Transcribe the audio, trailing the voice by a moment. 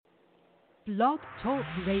Blog Talk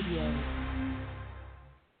Radio.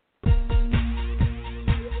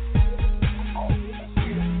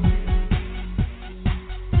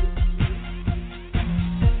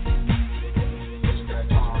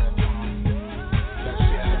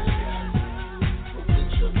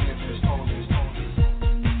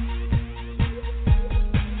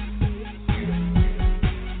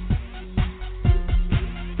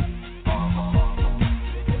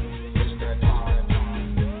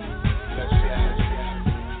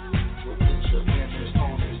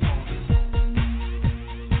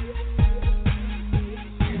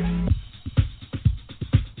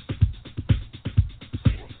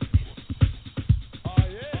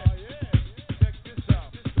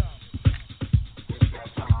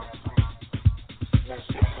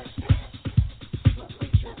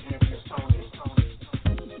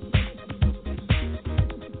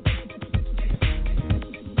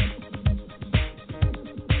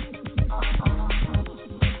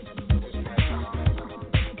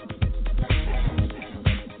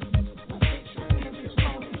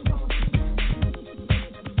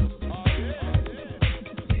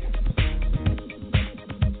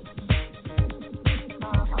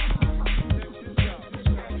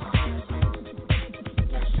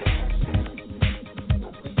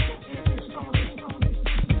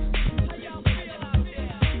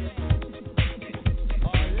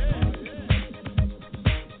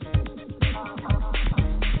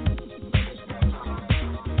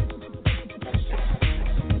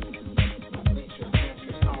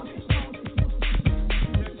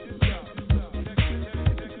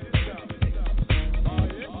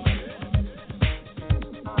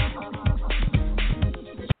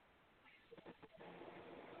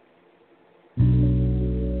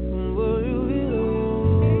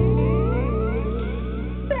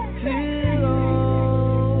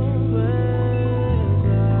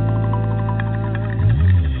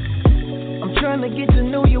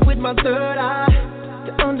 Third eye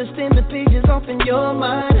to understand the pages off in your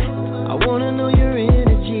mind. I wanna know your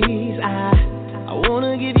energies. I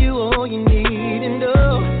wanna give you all you need, and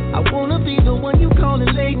I wanna be the one you call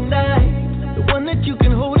in late night, the one that you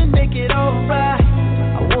can hold and make it alright.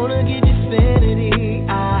 I wanna give you sanity.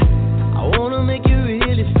 I wanna make you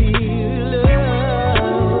really feel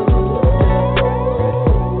love,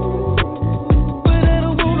 but I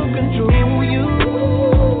don't wanna control you.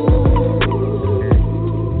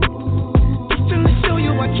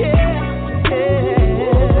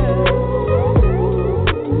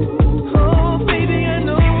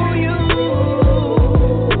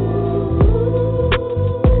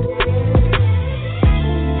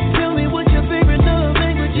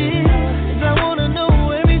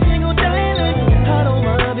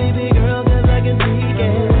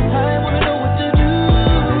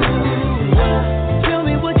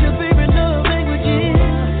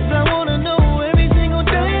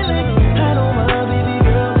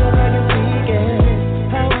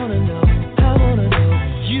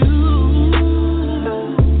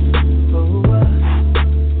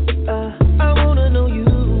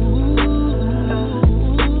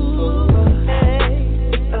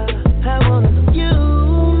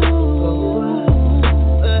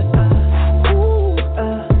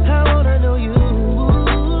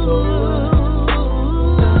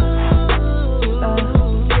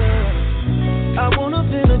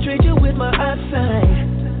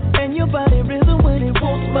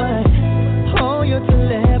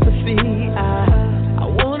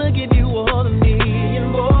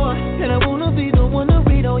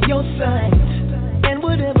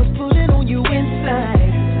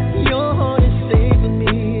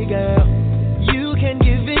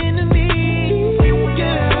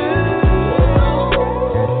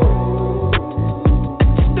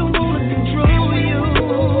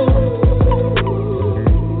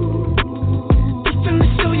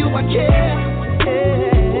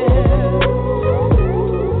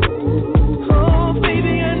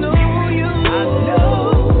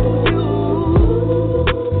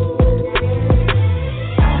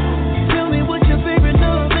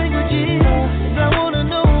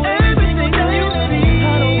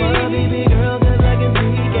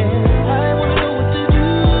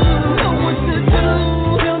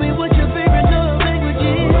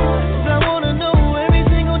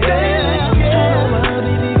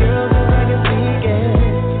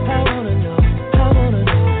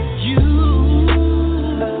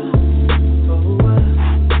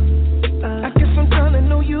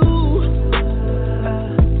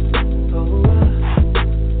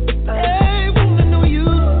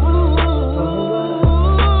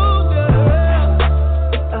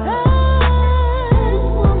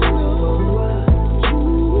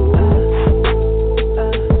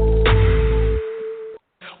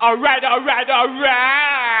 All right.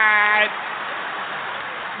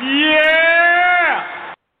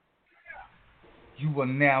 Yeah! You are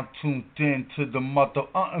now tuned in to the mother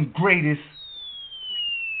greatest.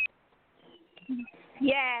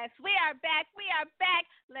 Yes, we are back.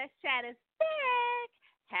 Let's Chat is back.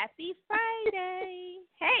 Happy Friday.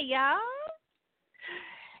 Hey, y'all.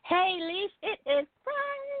 Hey, Lissha, it is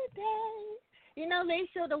Friday. You know,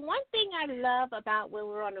 Lissha, the one thing I love about when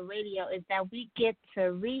we're on the radio is that we get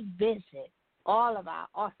to revisit all of our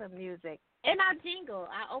awesome music. And our jingle,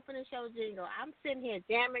 our opening show jingle. I'm sitting here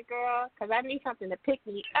jamming, girl, because I need something to pick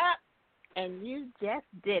me up, and you just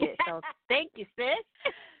did it. So thank you, sis.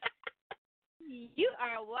 You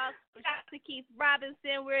are welcome. Shout out to Keith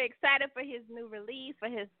Robinson. We're excited for his new release, for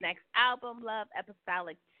his next album, Love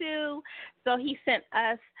Epistolic 2. So he sent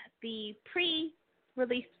us the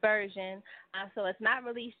pre-released version. So it's not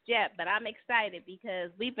released yet, but I'm excited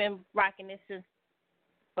because we've been rocking this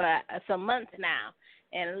for some months now.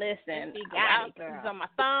 And listen, I listen to it on my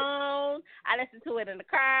phone. I listen to it in the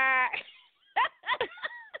car.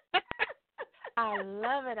 I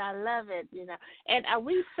love it, you know. And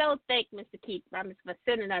we so thank Mr. Keith Robinson for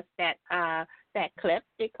sending us that clip,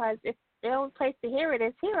 because it's the only place to hear it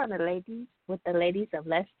is here on with the ladies of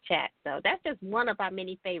Let's Chat. So that's just one of our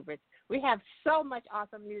many favorites. We have so much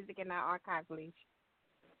awesome music in our archives, Lissha.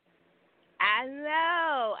 I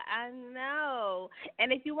know.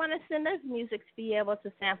 And if you want to send us music to be able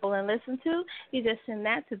to sample and listen to, you just send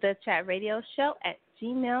that to the Chat Radio Show at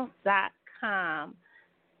gmail.com.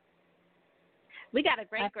 We got a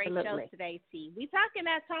great show today, T. We talking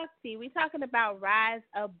that talk, T. We talking about rise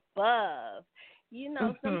above. You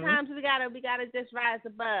know, sometimes we gotta just rise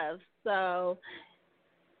above. So,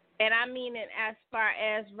 and I mean it as far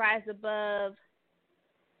as rise above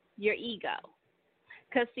your ego.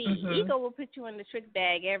 Because, see, ego will put you in the trick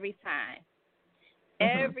bag every time.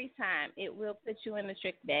 Every time it will put you in the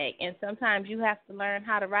trick bag. And sometimes you have to learn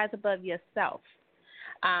how to rise above yourself.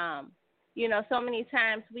 You know, so many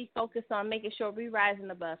times we focus on making sure we're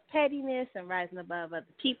rising above pettiness and rising above other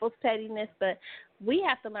people's pettiness, but we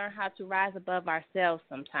have to learn how to rise above ourselves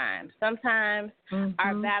sometimes. Sometimes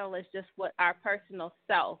our battle is just what our personal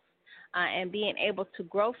self, and being able to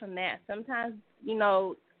grow from that. Sometimes, you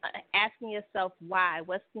know, asking yourself why.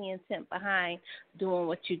 What's the intent behind doing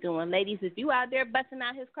what you're doing? Ladies, if you out there busting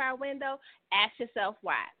out his car window, ask yourself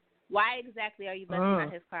why. Why exactly are you busting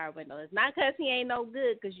out his car window? It's not because he ain't no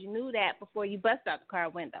good, because you knew that before you bust out the car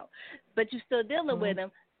window. But you're still dealing with him.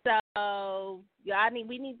 So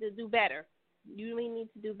we need to do better. We need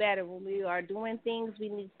to do better. When we are doing things, we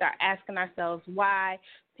need to start asking ourselves why,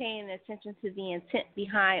 paying attention to the intent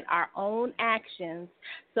behind our own actions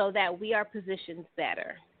so that we are positioned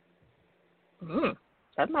better.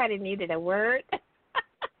 Somebody needed a word.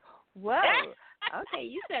 Whoa. Okay,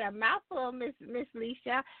 you said a mouthful, Miss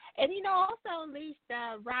Lissha. And, you know, also,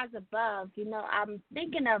 Lissha, rise above, you know, I'm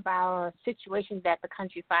thinking of our situations that the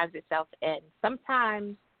country finds itself in.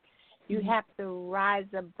 Sometimes you have to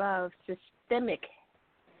rise above systemic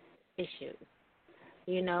issues,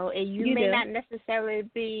 you know, and you may not necessarily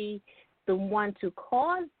be the one to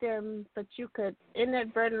cause them, but you could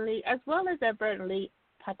inadvertently as well as advertently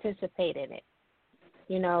participate in it.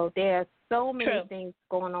 You know, there are so many things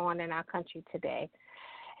going on in our country today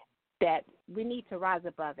that we need to rise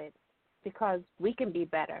above it because we can be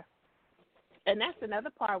better. And that's another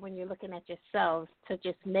part when you're looking at yourselves, to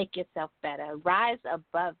just make yourself better. Rise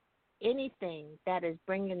above anything that is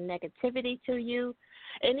bringing negativity to you,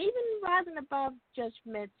 and even rising above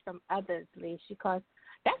judgments from others, Lissha, because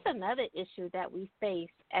that's another issue that we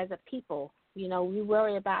face as a people. You know, we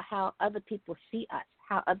worry about how other people see us,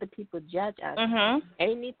 how other people judge us.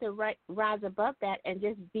 And you need to rise above that and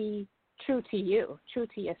just be true to you, true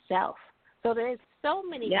to yourself. So there's so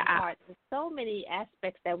many parts, there's so many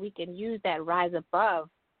aspects that we can use that rise above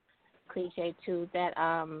cliche to, that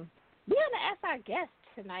we're going to ask our guests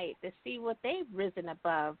tonight to see what they've risen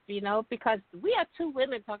above, you know, because we are two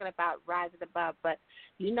women talking about rising above, but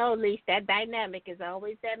you know, Lissha, that dynamic is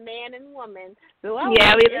always that man and woman. So we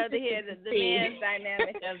love to hear the man's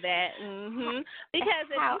dynamic of that. Because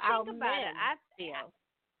if you think about it, I feel,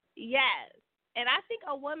 and I think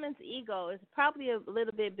a woman's ego is probably a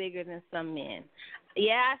little bit bigger than some men.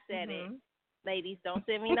 I said it. Ladies, don't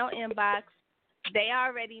send me no inbox. They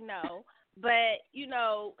already know. But, you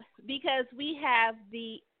know, because we have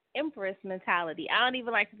the empress mentality. I don't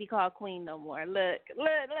even like to be called queen no more. Look,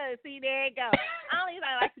 see, there you go. I don't even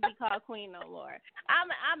like to be called queen no more. I'm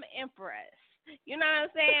an empress. You know what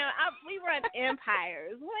I'm saying? We run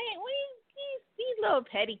empires. We these little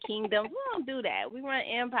petty kingdoms. We don't do that. We run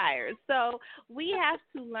empires. So we have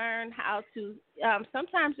to learn how to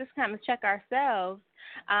sometimes just kind of check ourselves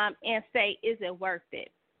and say, is it worth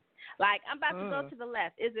it? Like, I'm about to go to the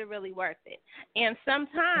left. Is it really worth it? And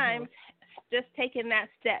sometimes just taking that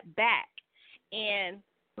step back and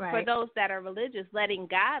for those that are religious, letting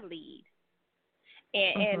God lead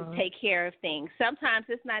and take care of things. Sometimes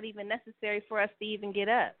it's not even necessary for us to even get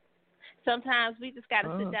up. Sometimes we just got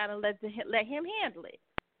to sit down and let him handle it,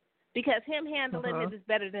 because him handling it is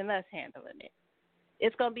better than us handling it.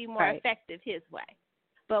 It's going to be more effective his way.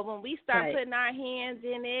 But when we start putting our hands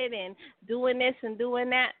in it and doing this and doing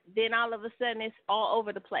that, then all of a sudden it's all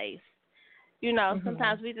over the place. You know,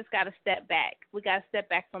 sometimes we just got to step back. We got to step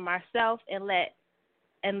back from ourselves and let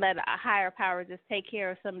a higher power just take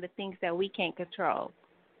care of some of the things that we can't control.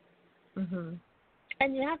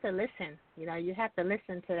 And you have to listen. You know, you have to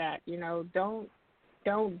listen to that. You know, don't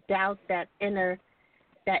doubt that inner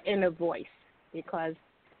voice, because,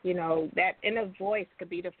 you know, that inner voice could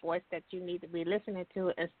be the voice that you need to be listening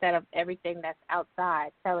to instead of everything that's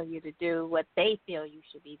outside telling you to do what they feel you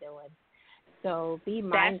should be doing. So be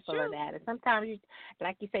mindful of that. And sometimes, you,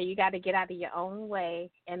 like you say, you got to get out of your own way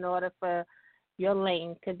in order for your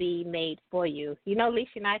lane to be made for you. You know,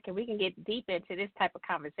 Lissha and I we can get deep into this type of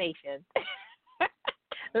conversation.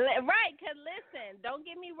 Right, because listen, don't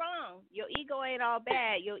get me wrong. Your ego ain't all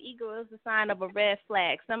bad. Your ego is a sign of a red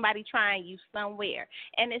flag, somebody trying you somewhere.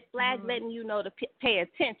 And it's flag letting you know to pay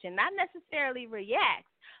attention, not necessarily react,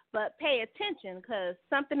 but pay attention, because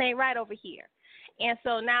something ain't right over here. And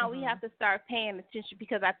so now we have to start paying attention,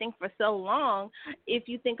 because I think for so long, if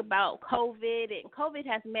you think about COVID, and COVID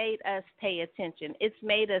has made us pay attention. It's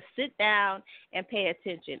made us sit down and pay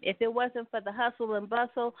attention. If it wasn't for the hustle and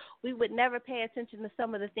bustle, we would never pay attention to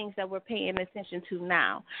some of the things that we're paying attention to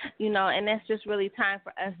now. You know, and that's just really time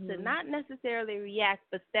for us to not necessarily react,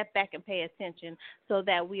 but step back and pay attention so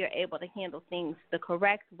that we are able to handle things the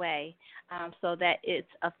correct way, so that it's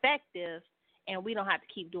effective, and we don't have to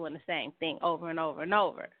keep doing the same thing over and over and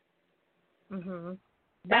over.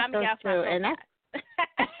 That's so true. And that's,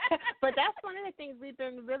 but that's one of the things we've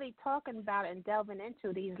been really talking about and delving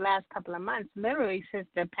into these last couple of months, literally since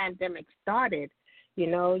the pandemic started. You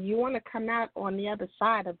know, you want to come out on the other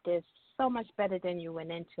side of this so much better than you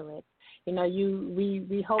went into it. You know,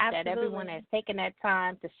 we hope that everyone has taken that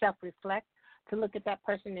time to self-reflect, to look at that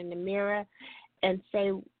person in the mirror and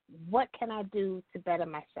say, what can I do to better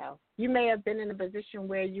myself? You may have been in a position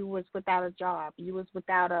where you was without a job, you was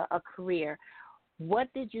without a career. What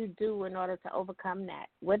did you do in order to overcome that?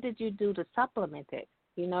 What did you do to supplement it?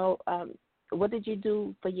 You know, what did you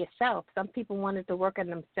do for yourself? Some people wanted to work on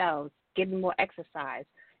themselves, getting more exercise,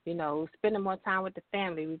 you know, spending more time with the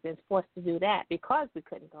family. We've been forced to do that because we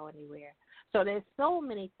couldn't go anywhere. So there's so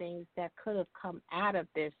many things that could have come out of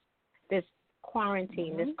this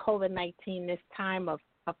quarantine, this COVID-19, this time of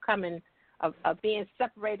being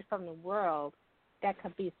separated from the world, that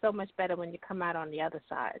could be so much better when you come out on the other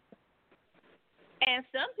side. And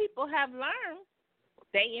some people have learned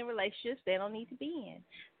they in relationships they don't need to be in.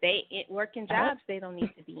 They work in jobs they don't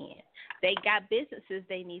need to be in. They got businesses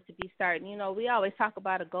they need to be starting. You know, we always talk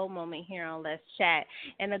about a go moment here on Let's Chat.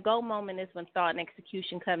 And the go moment is when thought and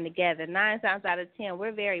execution come together. 9 times out of 10,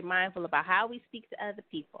 we're very mindful about how we speak to other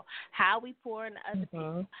people, how we pour into other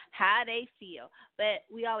people, how they feel. But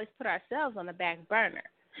we always put ourselves on the back burner.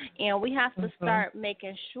 And we have to start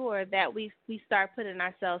making sure that we start putting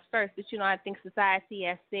ourselves first. But, you know, I think society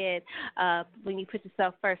has said when you put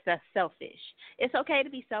yourself first, that's selfish. It's okay to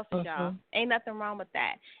be selfish, y'all. Ain't nothing wrong with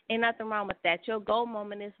that. Ain't nothing wrong with that. Your goal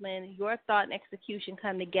moment is when your thought and execution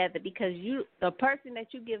come together, because the person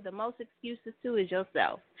that you give the most excuses to is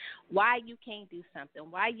yourself. Why you can't do something,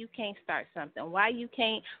 why you can't start something, why you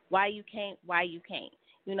can't.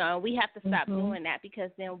 You know, and we have to stop doing that,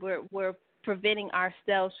 because then we're preventing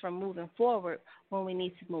ourselves from moving forward when we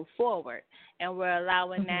need to move forward. And we're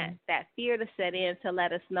allowing that fear to set in to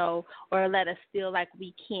let us know or let us feel like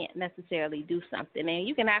we can't necessarily do something. And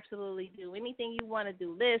you can absolutely do anything you want to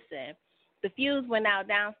do. Listen, the fuse went out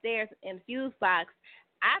downstairs in the fuse box.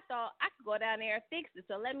 I thought I could go down there and fix it.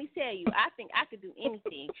 So let me tell you, I think I could do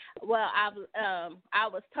anything. Well, I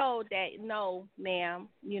was told that, no, ma'am,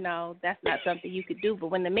 you know, that's not something you could do.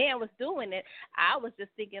 But when the man was doing it, I was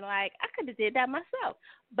just thinking, like, I could have did that myself.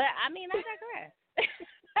 But, I mean, I digress.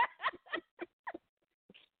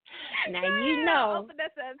 Now you know. Open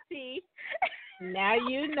us up, T. Now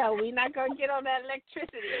you know we're not going to get on that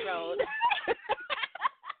electricity road.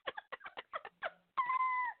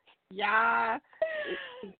 Yeah,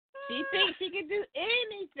 she thinks she can do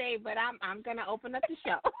anything, but I'm gonna open up the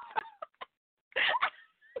show.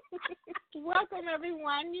 Welcome,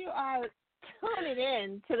 everyone. You are tuning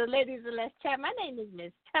in to the Ladies of Let's Chat. My name is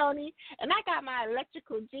Miss Toni, and I got my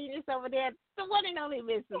electrical genius over there, the one and only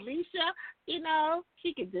Miss Lissha. You know,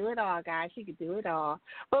 she can do it all, guys. She can do it all.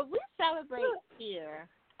 But we celebrate here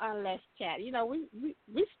on Let's Chat. You know, we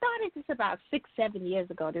started this about 6-7 years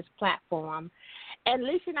ago, this platform. And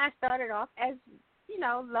Lissha and I started off as, you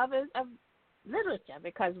know, lovers of literature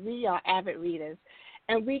because we are avid readers.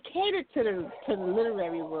 And we cater to the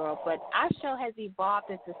literary world, but our show has evolved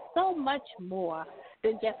into so much more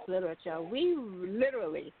than just literature. We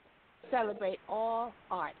literally celebrate all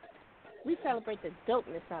art. We celebrate the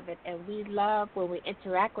dopeness of it, and we love when we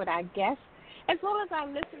interact with our guests, as well as our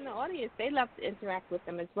listening audience. They love to interact with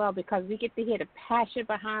them as well because we get to hear the passion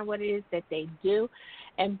behind what it is that they do.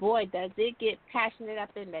 And, boy, does it get passionate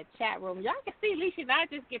up in that chat room. Y'all can see Lissha and I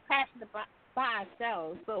just get passionate by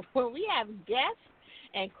ourselves. So when we have guests,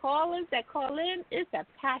 and callers that call in, it's a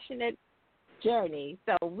passionate journey.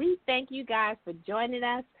 So we thank you guys for joining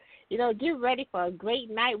us. You know, get ready for a great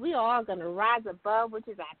night. We are all going to rise above, which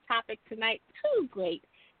is our topic tonight. Two great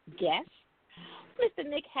guests. Mr.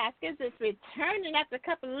 Nick Haskins is returning after a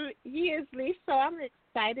couple of years, Lee, so I'm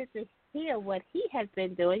excited to hear what he has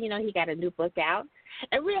been doing. You know, he got a new book out.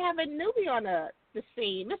 And we have a newbie on the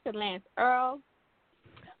scene, Mr. Earl.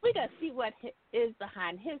 We're going to see what is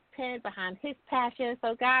behind his pen, behind his passion.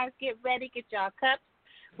 So, guys, get ready. Get y'all cups,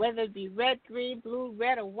 whether it be red, green, blue,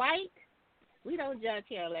 red, or white. We don't judge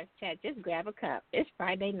here. Let's chat. Just grab a cup. It's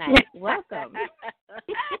Friday night. Welcome.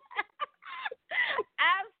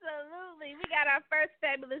 Absolutely. We got our first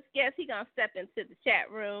fabulous guest. He's going to step into the chat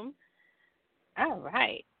room. All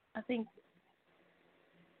right. I think,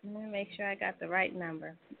 let me make sure I got the right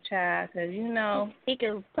number, child, because, you know. He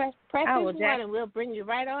can press his one, and we'll bring you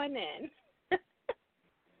right on in.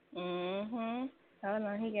 Mm-hmm. Hold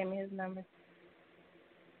on. He gave me his number.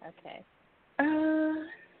 Okay. All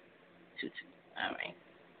right.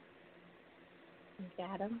 You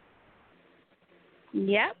got him?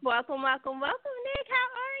 Yep. Welcome, welcome, welcome, Nick. How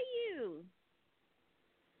are you?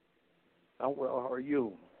 I'm well. How are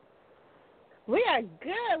you? We are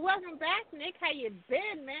good. Welcome back, Nick. How you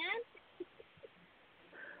been, man?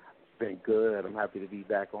 Been good. I'm happy to be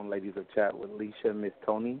back on Ladies of Chat with Lissha and Miss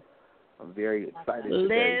Toni. I'm very excited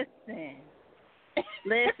today.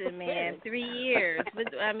 Listen, man, 3 years.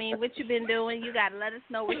 What you been doing? You got to let us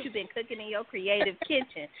know what you've been cooking in your creative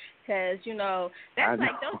kitchen. Because, you know, that's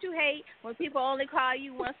like, don't you hate when people only call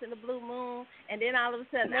you once in the blue moon, and then all of a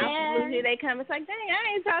sudden, out the blue, here they come. It's like, dang,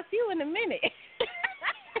 I ain't talked to you in a minute.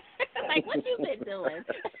 Like, what you been doing?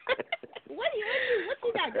 what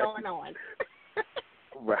you got going on?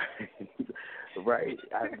 Right.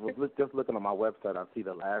 I was just looking on my website. I see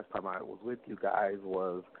the last time I was with you guys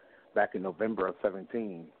was back in November of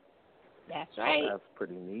 2017. That's right. So that's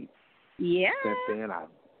pretty neat. Yeah. Since then, I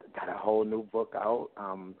got a whole new book out.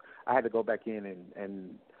 I had to go back in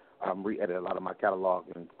and re-edit a lot of my catalog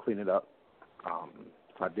and clean it up.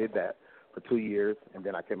 So I did that for 2 years, and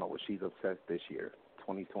then I came out with She's Obsessed this year,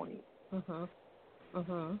 2020.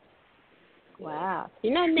 Wow.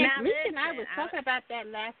 You know, Nick, Lissha and I was talking about that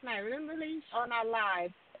last night. Remember, Lissha, on our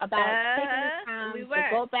live, about taking the time to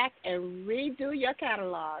go back and redo your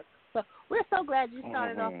catalog. So we're so glad you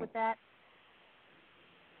started off with that.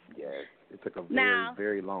 Yeah, it took a very,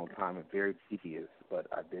 very long time and very tedious, but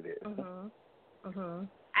I did it.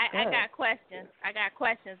 I got questions. I got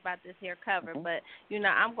questions about this here cover, but, you know,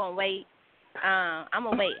 I'm going to wait. I'm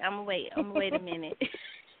going to wait a minute.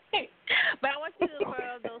 But I want you to,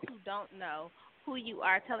 for those who don't know who you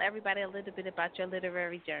are, tell everybody a little bit about your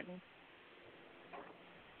literary journey.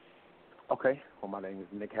 Okay. Well, my name is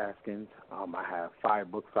Nick Haskins. I have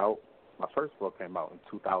 5 books out. My first book came out in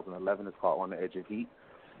 2011. It's called On the Edge of Heat.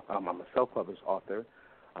 I'm a self-published author.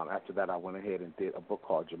 After that, I went ahead and did a book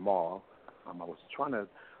called Jamal. I was trying to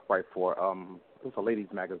write for, it was a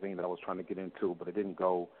ladies' magazine that I was trying to get into, but it didn't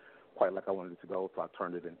go quite like I wanted it to go, so I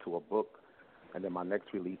turned it into a book. And then my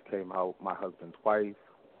next release came out, My Husband's Wife,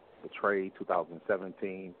 Betrayed,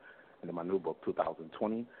 2017, and then my new book,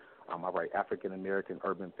 2020. I write African-American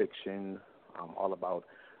urban fiction, all about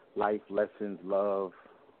life lessons, love,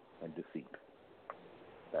 and deceit.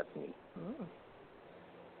 That's me.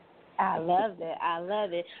 I love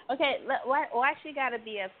it. Okay, why she got to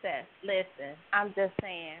be obsessed? Listen, I'm just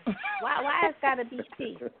saying. Why it's got to be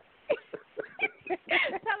she? Tell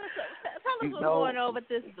us what's going on with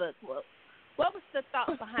this book. What was the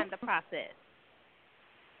thought behind the process?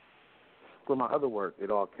 For my other work,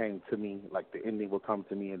 it all came to me, like the ending would come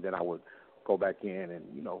to me, and then I would go back in and,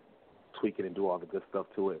 you know, tweak it and do all the good stuff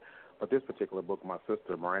to it. But this particular book, my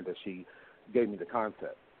sister, Miranda, she gave me the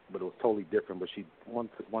concept. but it was totally different. But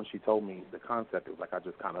once she told me the concept, it was like I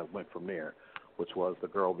just kind of went from there, which was the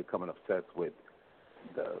girl becoming obsessed with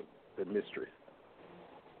the mistress.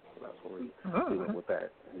 So that's where we went with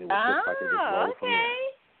that. And it was just like it just rolled from there.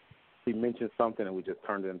 She mentioned something, and we just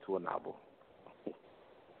turned it into a novel.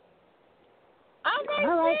 Okay,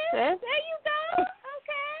 I like there this. you go.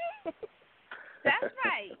 Okay. That's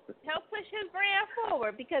right. Help push his brand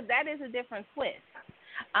forward, because that is a different twist.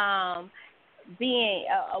 Being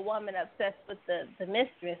a woman obsessed with the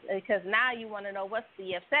mistress, because now you want to know what's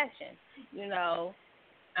the obsession. You know,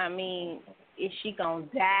 I mean, is she going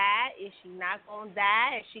to die? Is she not going to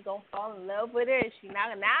die? Is she going to fall in love with her? Is she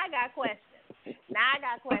not? Now I got questions.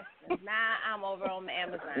 Now I'm over on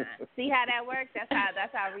Amazon. See how that works?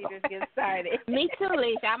 That's how readers get started. Me too,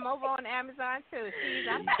 Lissha. I'm over on Amazon too.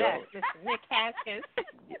 I'm obsessed. This is Nick Haskins.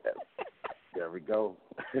 Yes. There we go.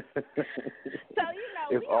 So,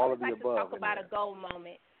 we all always of the like to above talk about there. a gold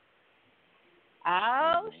moment.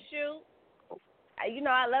 Oh, shoot.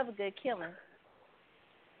 I love a good killing.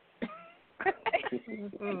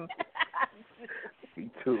 Me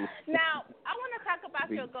too. Now, I want to talk about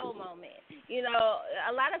your gold moment.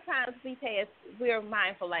 A lot of times we're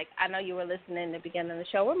mindful, like I know you were listening in the beginning of the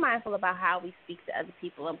show, we're mindful about how we speak to other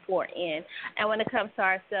people and pour in. And when it comes to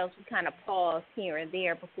ourselves, we kind of pause here and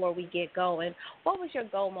there before we get going. What was your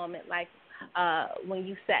gold moment like when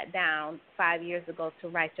you sat down 5 years ago to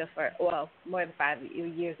write your first, well, more than 5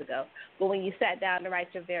 years ago, but when you sat down to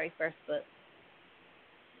write your very first book?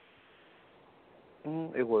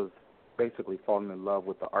 It was basically falling in love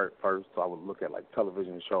with the art first, so I would look at like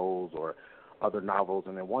television shows or other novels,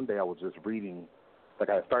 and then one day I was just reading.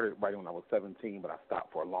 Like I started writing when I was 17, but I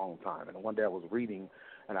stopped for a long time. And then one day I was reading,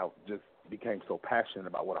 and I just became so passionate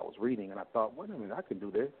about what I was reading, and I thought, wait a minute, I can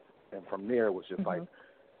do this. And from there, it was just like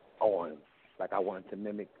on. Like I wanted to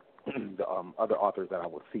mimic the other authors that I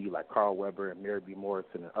would see, like Carl Weber and Mary B.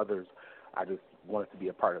 Morrison and others. I just wanted to be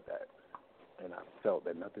a part of that, and I felt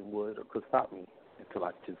that nothing would or could stop me until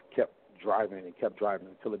I just kept driving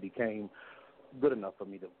until it became good enough for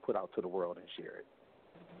me to put out to the world and share it.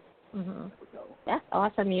 That's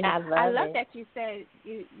awesome. I love that you said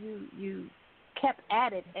you kept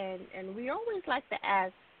at it, and we always like to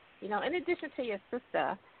ask, in addition to your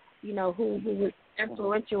sister, who was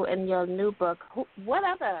influential in your new book, what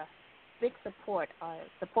other big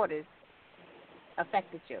supporters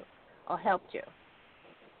affected you or helped you?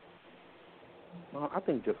 Well, I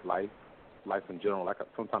think just life in general. Like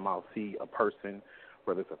sometimes I'll see a person,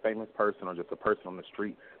 whether it's a famous person or just a person on the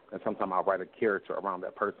street, and sometimes I'll write a character around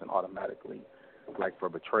that person automatically. Like for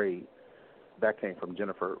Betrayed, that came from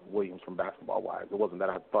Jennifer Williams from Basketball Wives. It wasn't that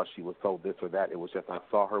I thought she was so this or that. It was just I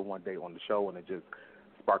saw her one day on the show, and it just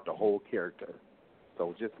sparked a whole character.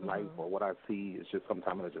 So just life or what I see is just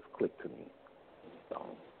sometimes it'll just click to me. So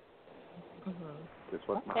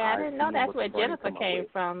I didn't know that's where Jennifer came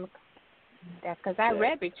from. That's because I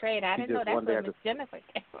read Betrayed. I didn't know that's where Miss Jennifer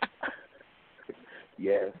came from.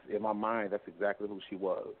 Yes, in my mind, that's exactly who she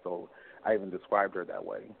was. So I even described her that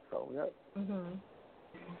way. So, yeah.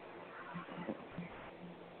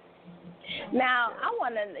 Now, I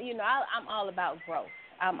want to, I'm all about growth.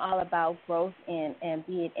 I'm all about growth and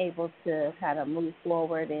being able to kind of move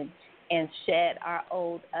forward and shed our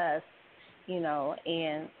old us,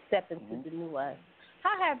 and step into the new us.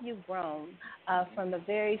 How have you grown from the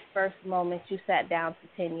very first moment you sat down to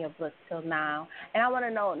pen your book till now? And I want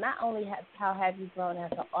to know not only how have you grown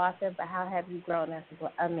as an author, but how have you grown as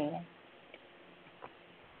a man?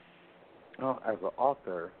 Well, as an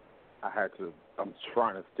author, I'm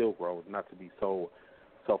trying to still grow, not to be so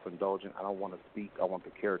self-indulgent. I don't want to speak. I want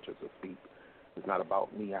the characters to speak. It's not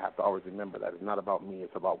about me. I have to always remember that. It's not about me.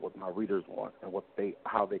 It's about what my readers want and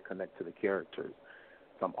how they connect to the characters.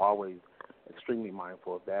 So I'm always extremely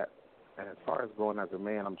mindful of that. And as far as growing as a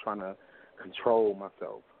man, I'm trying to control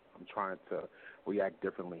myself. I'm trying to react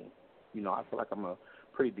differently. I feel like I'm a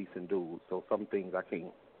pretty decent dude, so some things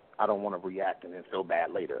I don't want to react and then feel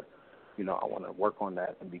bad later. I want to work on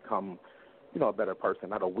that and become, a better person,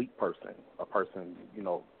 not a weak person, a person,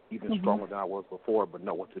 even stronger than I was before, but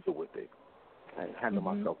know what to do with it and handle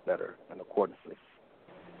myself better and accordingly.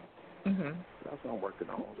 That's what I'm working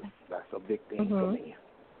on. That's a big thing for me.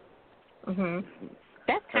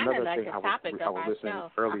 That's kind Another of like thing the topic I was listening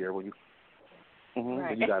show. earlier when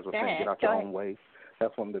when you guys were saying get out your own way.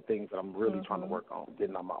 That's one of the things that I'm really trying to work on,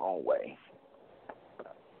 getting out my own way.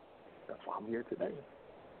 That's why I'm here today.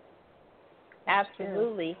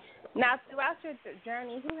 Absolutely. Now, throughout your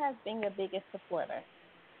journey, who has been your biggest supporter?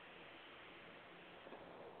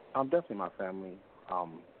 Definitely my family.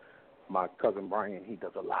 My cousin Brian, he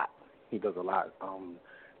does a lot.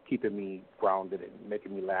 keeping me grounded and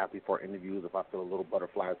making me laugh before interviews if I feel a little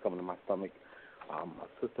butterflies coming to my stomach. My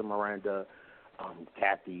sister Miranda,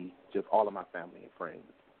 Kathy, just all of my family and friends.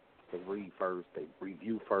 They read first, they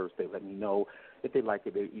review first, they let me know if they like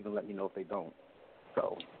it, they even let me know if they don't.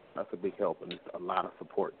 So that's a big help, and it's a lot of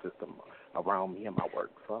support system around me and my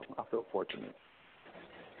work. So I feel fortunate.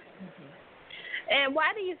 And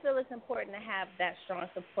why do you feel it's important to have that strong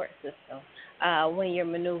support system when you're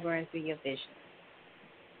maneuvering through your vision?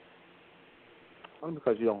 Only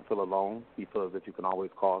because you don't feel alone. You feel as if you can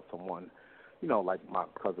always call someone, you know, like my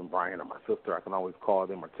cousin Brian or my sister. I can always call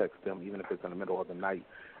them or text them, even if it's in the middle of the night,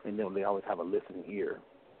 and they always have a listening ear.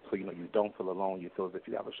 So, you know, you don't feel alone. You feel as if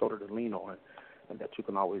you have a shoulder to lean on and that you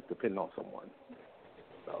can always depend on someone.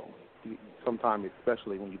 So sometimes,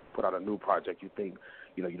 especially when you put out a new project, you think,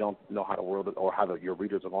 you know, you don't know how the world or how your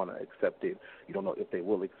readers are going to accept it. You don't know if they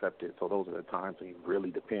will accept it. So those are the times when you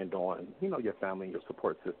really depend on, you know, your family and your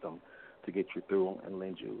support system to get you through and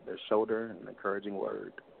lend you their shoulder and an encouraging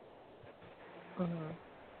word.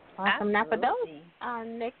 Awesome. Now, for those,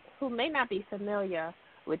 Nick, who may not be familiar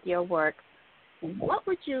with your work, what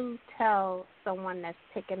would you tell someone that's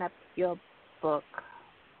picking up your book?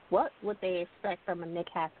 What would they expect from a Nick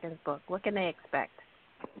Haskins book? What can they expect?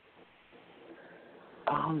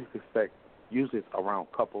 I always expect, usually it's around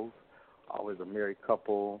couples, always a married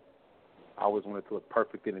couple. I always want it to look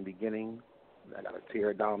perfect in the beginning. I got to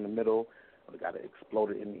tear it down in the middle. I got to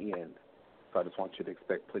explode it in the end. So I just want you to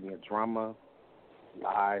expect plenty of drama,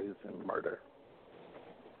 lies, and murder.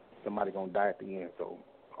 Somebody going to die at the end, so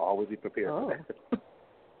always be prepared for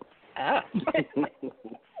that.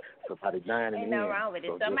 Somebody dying in the end. Ain't no wrong with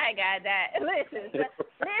it. So somebody got to die. Listen,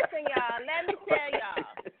 y'all, let me tell y'all.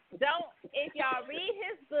 If y'all read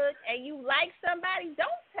his book and you like somebody,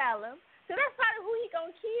 don't tell him. Because that's probably who he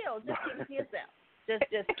going to kill. Just keep it to yourself.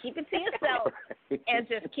 Just keep it to yourself and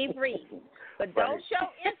just keep reading. But don't show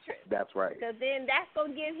interest. That's right. Because then that's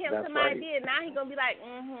going to give him some idea. Now he's going to be like,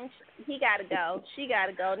 he got to go. She got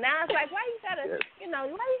to go. Now it's like, why you got to,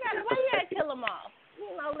 why you got to kill him off?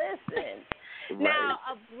 Listen. Right. Now,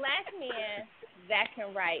 a black man that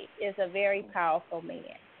can write is a very powerful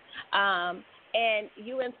man. And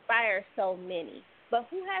you inspire so many. But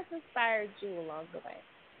who has inspired you along the way?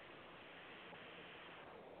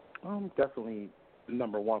 Definitely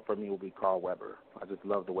number one for me will be Carl Weber. I just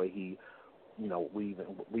love the way he,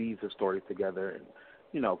 weaves his stories together and,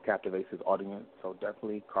 captivates his audience. So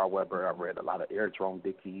definitely Carl Weber. I've read a lot of Eric Jerome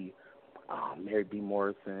Dickey, Mary B.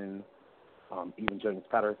 Morrison, even James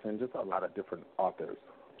Patterson, just a lot of different authors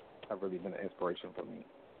have really been an inspiration for me.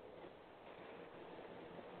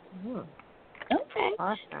 Okay.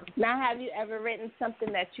 Awesome. Now, have you ever written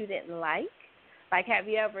something that you didn't like? Like, have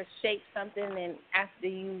you ever shaped something and after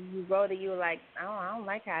you wrote it, you were like, oh, I don't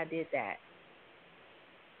like how I did that?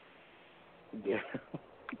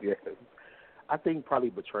 Yeah. I think probably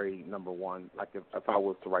Betrayed, number one. Like, if I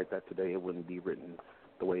was to write that today, it wouldn't be written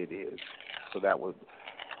the way it is. So that was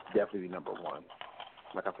definitely number one.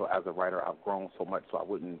 Like, I feel as a writer, I've grown so much, so I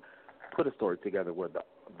wouldn't put a story together where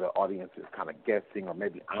the audience is kind of guessing, or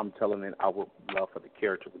maybe I'm telling it. I would love for the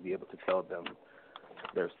character to be able to tell them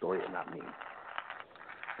their story and not me.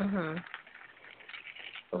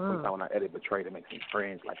 So sometimes when I edit Betrayed, it makes me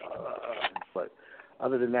cringe, like, but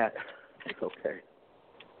other than that, it's okay.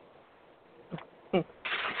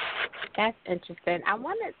 That's interesting. I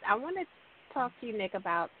want to talk to you, Nick,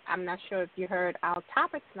 about, I'm not sure if you heard, our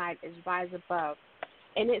topic tonight is Rise Above.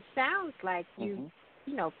 And it sounds like you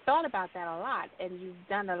thought about that a lot, and you've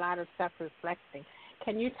done a lot of self-reflecting.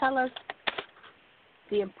 Can you tell us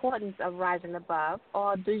the importance of rising above,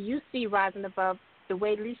 or do you see rising above the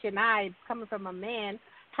way Lissha and I, coming from a man,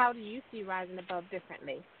 how do you see rising above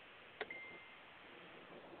differently?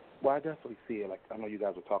 Well, I definitely see it. Like, I know you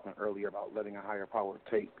guys were talking earlier about letting a higher power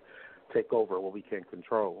take over what we can't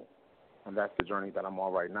control, and that's the journey that I'm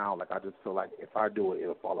on right now. Like, I just feel like if I do it,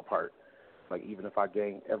 it'll fall apart. Like, even if I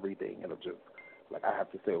gain everything, it'll just, like, I have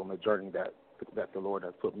to stay on the journey that the Lord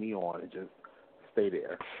has put me on and just stay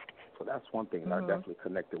there. So that's one thing that I definitely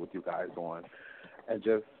connected with you guys on. And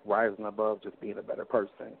just rising above, just being a better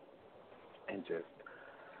person, and just,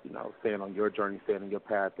 staying on your journey, staying on your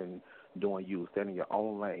path, and doing you, staying in your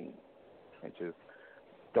own lane, and just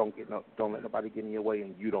don't let nobody get in your way,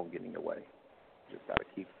 and you don't get in your way. Just gotta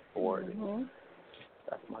keep forward. And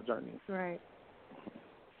that's my journey. Right.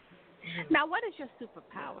 Now, what is your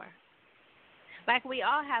superpower? Like, we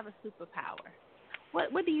all have a superpower.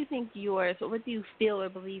 What do you think yours, or what do you feel or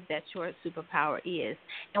believe that your superpower is?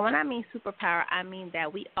 And when I mean superpower, I mean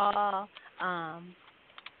that we are all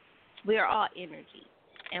energy.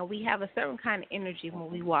 and we have a certain kind of energy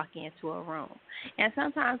when we walk into a room. And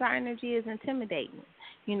sometimes our energy is intimidating.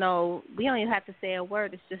 You know, we don't even have to say a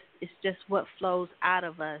word. It's just what flows out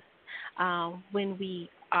of us when we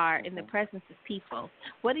are in the presence of people.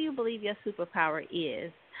 What do you believe your superpower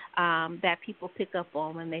is that people pick up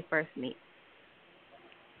on when they first meet?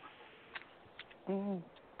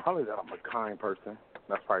 Probably that I'm a kind person.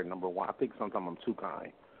 That's probably number one. I think sometimes I'm too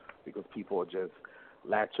kind because people just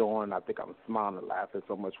latch on. I think I'm smiling and laughing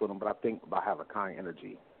so much with them, but I think I have a kind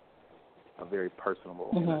energy, a very personable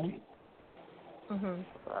energy.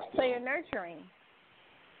 So you're nurturing.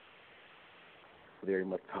 Very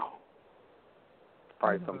much so.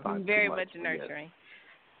 Probably sometimes very too much much nurturing. Yes.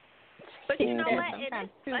 But you know what? It is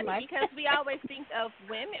funny because we always think of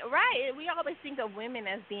women, right? We always think of women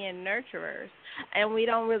as being nurturers, and we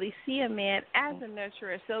don't really see a man as a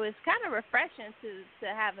nurturer. So it's kind of refreshing to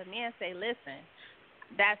have a man say, "Listen,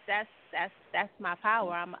 that's my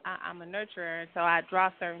power. I'm a nurturer, so I draw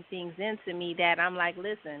certain things into me that I'm like,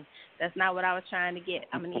 listen, that's not what I was trying to get.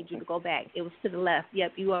 I'm gonna need you to go back. It was to the left.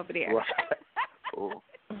 Yep, you over there." Right. Cool.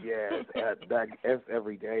 Yeah, that's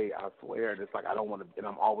every day, I swear. And it's like I don't want to, and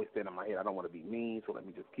I'm always saying in my head, I don't want to be mean, so let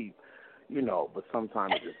me just keep, but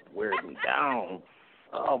sometimes it just wears me down.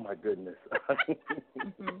 Oh, my goodness.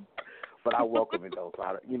 But I welcome it, though,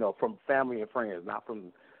 from family and friends, not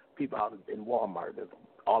from people out in Walmart. That's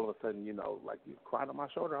all of a sudden, like you cried on my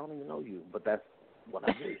shoulder, I don't even know you, but that's what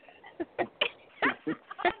I do. The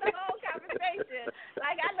whole conversation.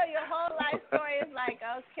 Like, I know your whole life story is like,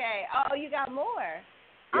 okay. Oh, you got more.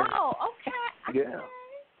 Yeah. Oh, okay. Yeah.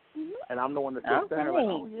 And I'm the one that sits there like,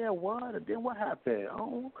 oh, yeah, what? And then what happened?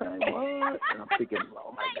 Oh, okay, what? And I'm thinking,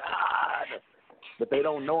 oh, my God. But they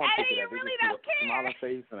don't know I'm thinking that. They really just don't see a smiling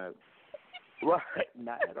face and right,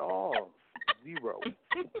 not at all. Zero.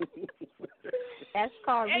 That's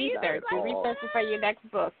called research. You're researching for your next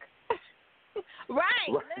book. Right.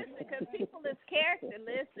 Listen, because people is character.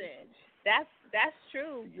 Listen, that's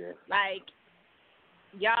true. Yes. Like,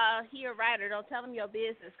 y'all hear a writer, don't tell them your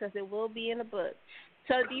business because it will be in the book.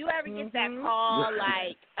 So do you ever get that call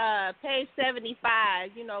like page 75,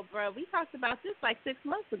 bro, we talked about this like 6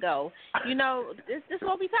 months ago. Is this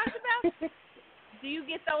what we talked about? Do you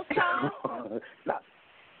get those calls?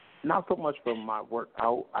 Not so much from my work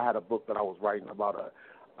out. I had a book that I was writing about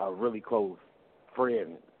a really close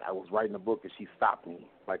friend. I was writing a book and she stopped me.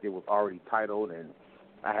 Like it was already titled and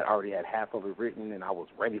I had already had half of it written and I was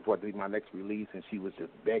ready for it to be my next release and she was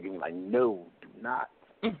just begging me like, no, do not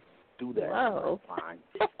do that. Whoa. Fine.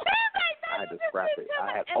 I had to scrap it.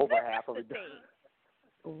 I had over half of it done.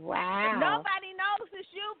 Wow. Nobody knows it's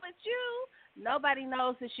you but you. Nobody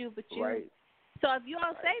knows it's you but you. Right. So if you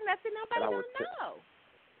don't say nothing, nobody don't know.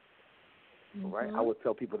 Right, I would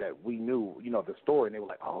tell people that we knew, the story, and they were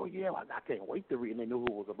like, "Oh yeah, I can't wait to read." And they knew who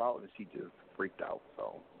it was about, and she just freaked out.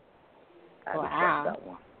 So I had to scrap that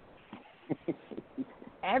one.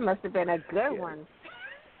 That must have been a good one.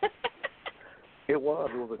 It was.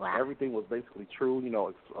 Everything was basically true.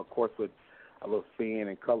 Of course with a little spin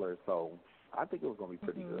and color. So I think it was going to be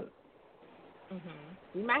pretty good.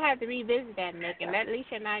 You might have to revisit that, Nick, and let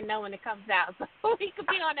Lissha and I know when it comes out so we could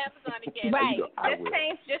be on Amazon again. Right.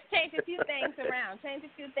 Just change a few things around.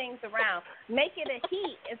 Make it a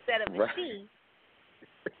he instead of a she.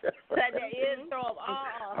 So that it throw them all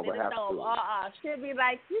off. It'll throw them all off. She'll be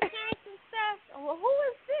like, you changed some stuff. Well, who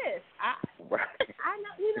is this? I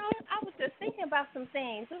know. I was just thinking about some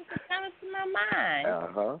things. It was just coming to my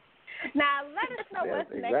mind. Now let us know what's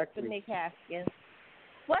next for Nick Haskins.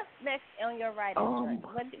 What's next on your writing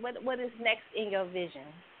journey? What is next in your vision?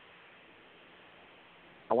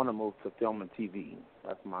 I want to move to film and TV.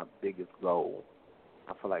 That's my biggest goal.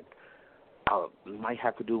 I feel like I might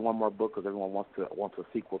have to do one more book because everyone wants a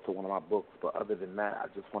sequel to one of my books. But other than that, I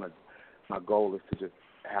just want to. My goal is to just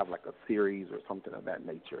have like a series or something of that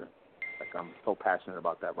nature. Like I'm so passionate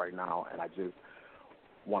about that right now, and I just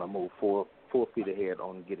want to move full speed ahead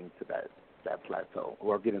on getting to that plateau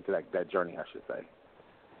or getting to that journey, I should say.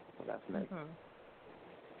 So that's next.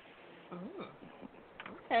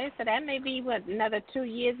 Okay, so that may be another 2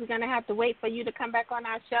 years. We're gonna have to wait for you to come back on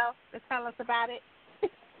our show to tell us about it.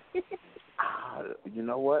 You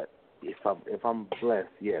know what? If I'm blessed,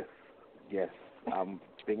 yes.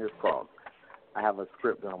 Fingers crossed. I have a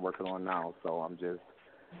script that I'm working on now, so I'm just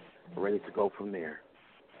ready to go from there.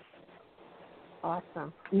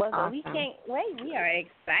 Awesome. Well, we can't wait. We are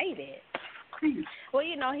excited. Well,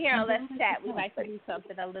 here on Let's Chat, we like to do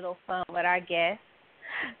something a little fun with our guests.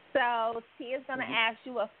 So Tia's going to ask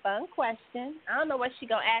you a fun question. I don't know what she's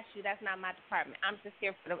going to ask you. That's not my department. I'm just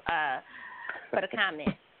here for the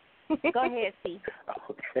comment. Go ahead, T.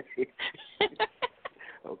 Okay.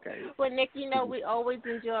 Okay. Well, Nick, we always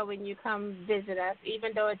enjoy when you come visit us,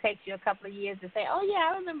 even though it takes you a couple of years to say, oh,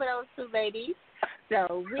 yeah, I remember those two ladies.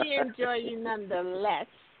 So we enjoy you nonetheless.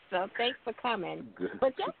 So thanks for coming. Good.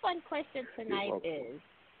 But your fun question tonight is,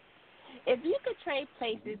 if you could trade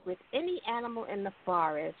places with any animal in the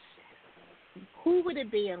forest, who would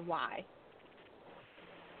it be and why?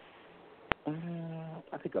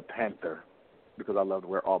 I think a panther, because I love to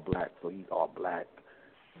wear all black, so he's all black.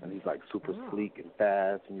 And he's like super sleek and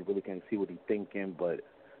fast, and you really can't see what he's thinking, but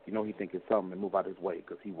you know he's thinking something and move out his way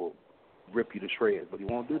because he will rip you to shreds, but he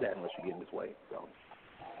won't do that unless you get in his way. So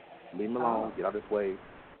leave him alone, get out of his way,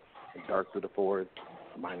 and dart through the forest,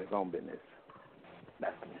 mind his own business.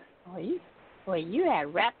 That's me. You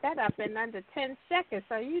had wrapped that up in under 10 seconds,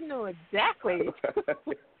 so you knew exactly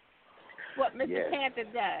what Mr. Panther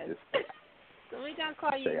does. So we're going to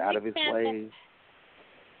call you Stay out of his way.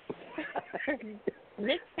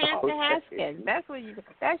 Nick Panther Haskins.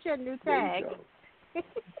 That's your new tag.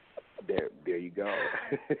 There you go.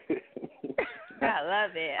 I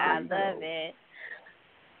love it. I love it.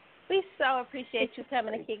 We so appreciate you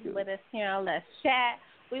coming and kicking with us here on Let's Chat.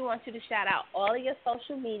 We want you to shout out all of your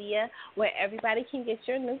social media where everybody can get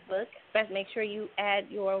your new book. But make sure you add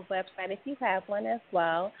your website if you have one as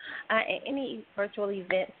well, and any virtual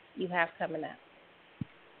events you have coming up.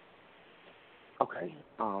 Okay.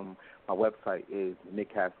 My website is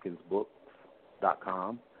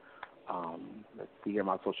nickhaskinsbooks.com. Let's see here,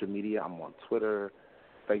 my social media. I'm on Twitter,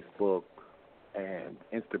 Facebook, and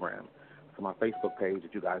Instagram. So my Facebook page,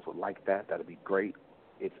 if you guys would like that, that'd be great.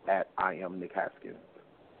 It's at I am Nick Haskins.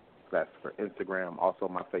 That's for Instagram, also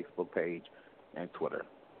my Facebook page and Twitter.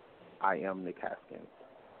 I am Nick Haskins.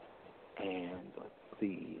 And let's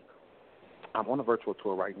see. I'm on a virtual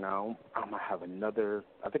tour right now. I have I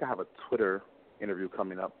think I have a Twitter interview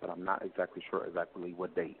coming up, but I'm not exactly sure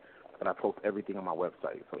what date. But I post everything on my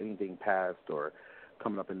website. So anything past or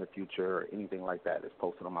coming up in the future or anything like that is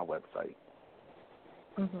posted on my website.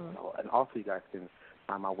 Mm-hmm. So, and also you guys can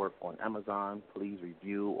find my work on Amazon. Please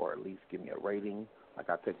review or at least give me a rating. Like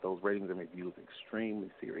I take those ratings and reviews extremely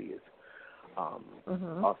serious.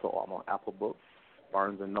 Also, I'm on Apple Books,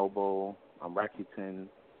 Barnes & Noble, Rakuten,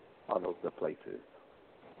 all those good places.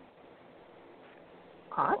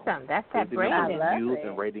 Awesome. That's that brand. Reviews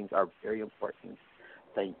and ratings are very important.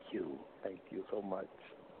 Thank you. Thank you so much.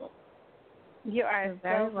 You are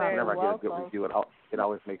very welcome. Whenever I get a good review, it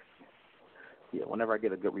always makes whenever I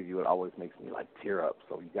get a good review, it always makes me like tear up.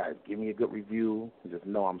 So you guys give me a good review, and just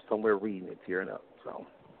know I'm somewhere reading it, tearing up. So.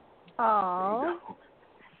 Oh.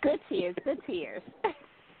 Good tears.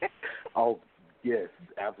 Oh yes,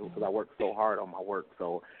 absolutely. Because I work so hard on my work.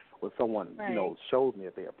 So when someone shows me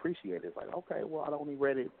that they appreciate it, it's like, okay, well I only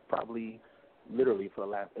read it probably literally for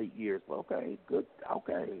the last 8 years. But okay, good,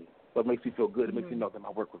 okay. But it makes me feel good. It makes me know that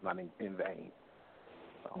my work was not in vain.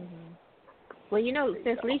 So. Well,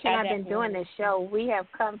 since Lissha and I have been doing this show, we have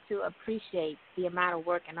come to appreciate the amount of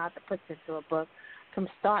work an author puts into a book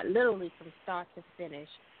literally from start to finish.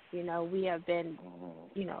 We have been,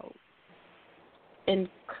 in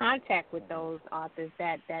contact with those authors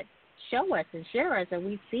that show us and share us, and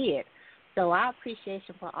we see it. So our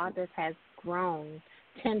appreciation for authors has grown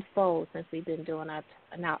tenfold since we've been doing our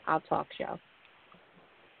talk show.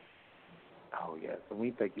 Oh, yes. And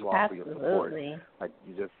we thank you all for your support. Like,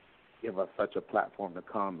 you just give us such a platform to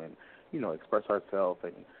come and, express ourselves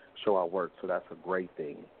and show our work. So that's a great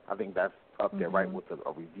thing. I think that's up there right with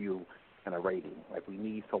a review and a rating. Like, we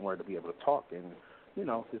need somewhere to be able to talk. And,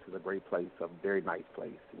 this is a great place, a very nice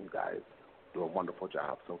place. And you guys do a wonderful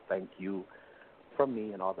job. So thank you from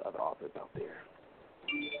me and all the other authors out there.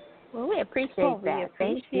 Well, we appreciate that.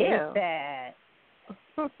 Thank you.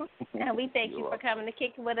 And we thank you for coming to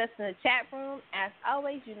kick it with us in the chat room. As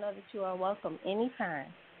always, you know that you are welcome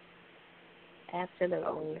anytime. Absolutely.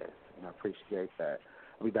 Oh, yes. And I appreciate that.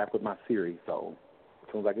 I'll be back with my series, so as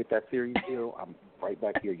soon as I get that series deal, I'm right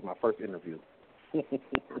back here. You're my first interview.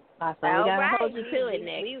 Awesome. We got to hold you to it,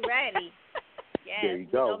 Nick. We ready. Yes, there you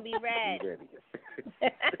go. We're going to be ready.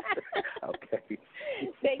 Okay.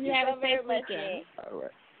 Thank you so very much, Nick. All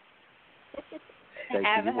right. Thank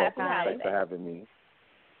Have you. a happy holiday. Thanks for having me.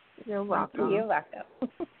 You're welcome. You're welcome.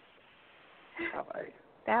 Bye-bye.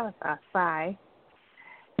 That was our spy.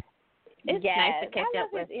 It's nice to catch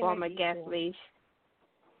up with former guest Lissha.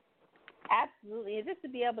 Absolutely, and just to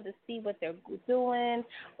be able to see what they're doing,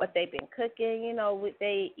 what they've been cooking.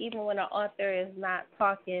 Even when an author is not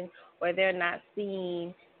talking or they're not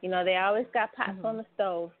seen, they always got pots on the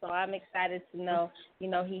stove. So I'm excited to know,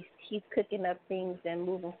 he's cooking up things and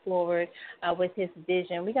moving forward with his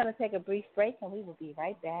vision. We're gonna take a brief break, and we will be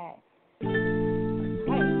right back.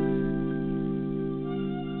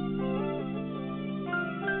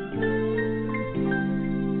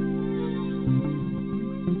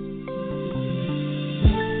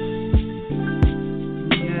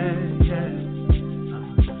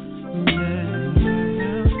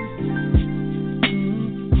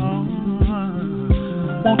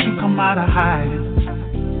 out of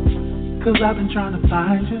hiding, 'cause I've been trying to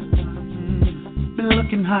find you. Been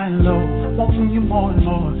looking high and low, wanting you more and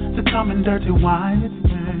more, to come and dirty wine it.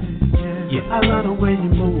 Yeah, I love the way you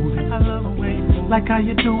move it. I love the way you move it. Like how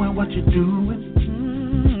you doing what you doing.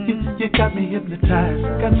 You got me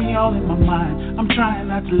hypnotized, got me all in my mind. I'm trying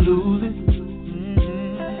not to lose it.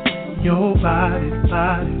 Your body,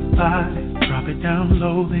 body, body. Drop it down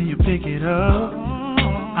low, then you pick it up.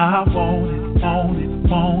 I want it, want it,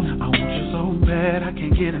 want it. I want you so bad, I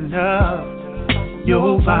can't get enough.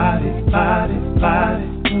 Your body, body, body.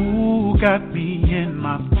 Ooh, got me in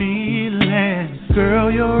my feelings. Girl,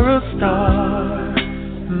 you're a star.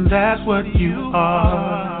 That's what you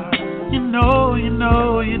are. You know,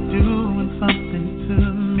 you're doing something to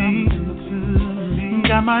me.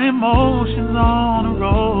 Got my emotions on a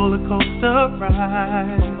roller coaster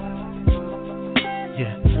ride.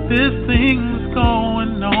 Yeah, this thing's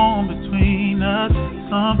going on between us,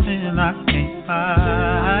 something I can't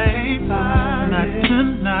fight. Not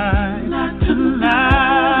tonight, not tonight.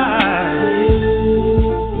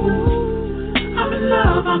 I'm in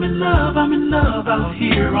love, I'm in love, I'm in love out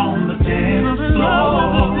here on the dance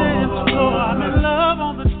floor. I'm in love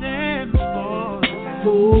on the dance floor.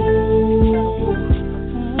 Ooh.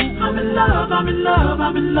 I'm in love, I'm in love,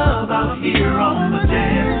 I'm in love out here on the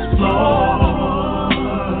dance floor.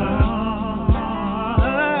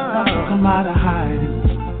 Come out of hiding,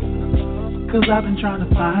 'cause I've been trying to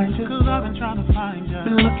find you.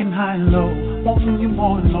 Been looking high and low, wanting you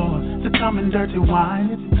more and more, to come and dirty wine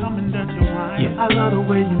it. Yeah, I love the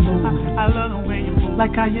way you move. I love the way you move.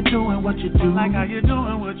 Like how you doing what you do.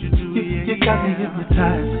 You got me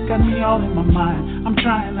hypnotized, got me all in my mind. I'm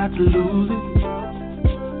trying not to lose it.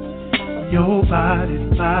 Your body,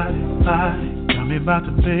 body, body. Tell me about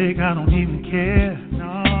the big, I don't even care.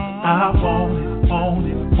 I want it, want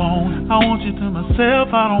it, want it. I want you to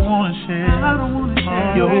myself, I don't wanna share.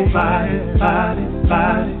 Your body, body,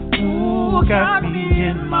 body. Ooh, got me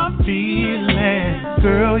in my feelings.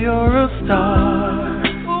 Girl, you're a star.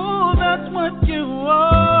 Ooh, that's what you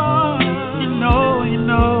are. You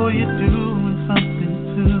know, you're doing something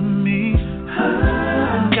to me.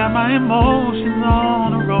 Got my emotions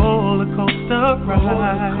on a roller coaster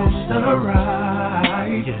ride.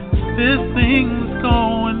 Yeah, this thing's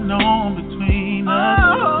going on between us,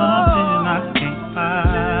 something I can't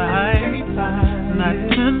fight. Not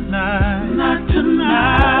tonight, not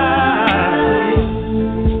tonight.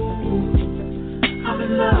 I'm in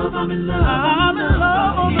love, I'm in love, I'm in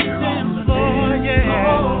love on the dance floor, yeah.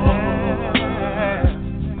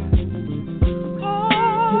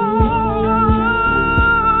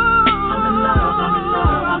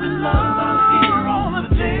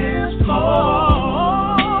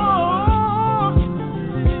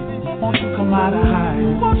 Out of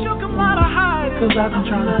hiding. Won't you come out of hiding? 'Cause I've been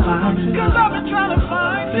trying to find you.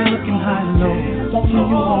 Been looking high and low, wanting you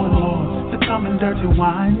more and more, to come and dirty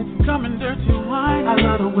wine it. I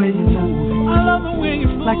love the way you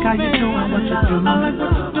move. Like how you doing what you do.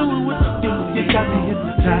 You got me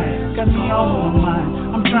hypnotized, got me all on my mind.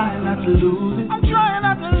 I'm trying not to lose it. Won't you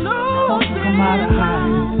come out of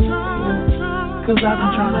hiding? 'Cause I've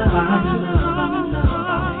been trying to find you.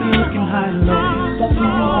 Been looking high and low, wanting you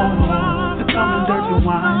more and more, come and dirty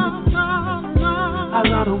wine. I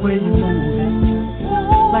love the way you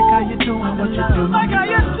move. Like how you doing what you do.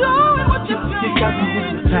 You got me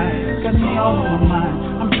hypnotized, got me all on my mind.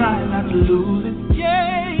 I'm trying not to lose it. Yeah.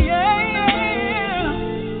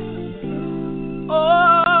 Oh.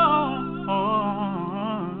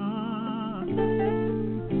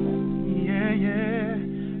 Yeah.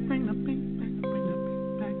 Bring the beat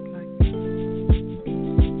back like this.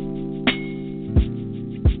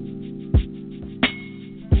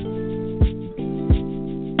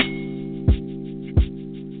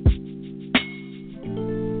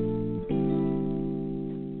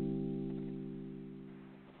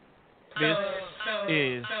 This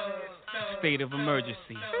is state of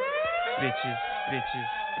emergency. Bitches.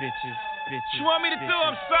 You want me to do?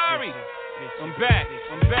 I'm sorry. I'm back.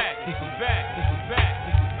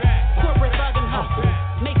 Corporate thug and hustle,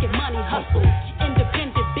 making money hustle.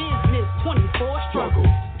 Independent business, 24 struggle.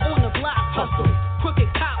 On the block hustle,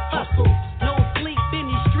 crooked cop hustle. No sleep in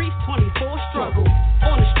these streets, 24 struggle.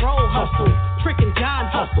 On the stroll hustle, tricking John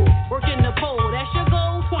hustle. Working the pole, that's your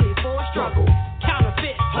goal, 24 struggle.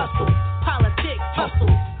 Counterfeit hustle, politics hustle.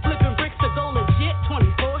 Flipping bricks to go legit,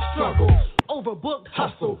 24 struggle. Overbooked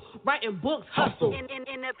hustle, writing books hustle. In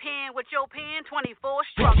the pen with your pen, 24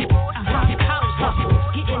 struggle. College hustle,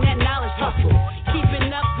 getting that knowledge hustle.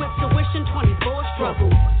 Keeping up with tuition, 24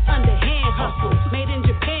 struggle. Underhand hustle, made in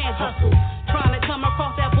Japan hustle. Trying to come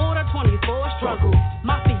across that border, 24 struggle.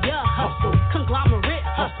 Mafia hustle.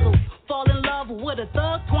 the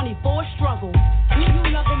thug, 24 struggle. Who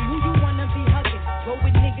you loving, who you wanna be hugging? Roll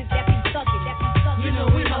with niggas that be sucking, You know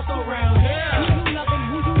we hustle around here. Who you loving,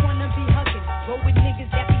 who you wanna be hugging? Roll with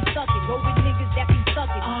niggas that be sucking, roll with niggas that be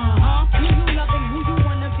sucking. Who you loving, who you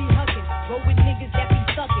wanna be hugging? Roll with niggas that be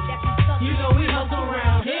sucking, You know we hustle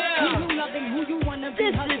around here. Who you loving, who you wanna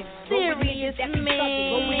be hugging? Serious,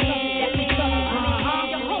 man.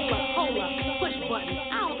 Hold up, push button.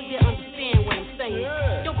 I don't think they understand what I'm saying.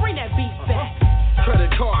 Yo, bring that beat back.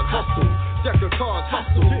 Credit card hustle, deck of cards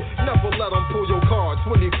hustle. Never let them pull your card,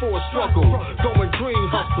 24 struggle. Going green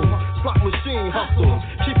hustle, slot machine hustle.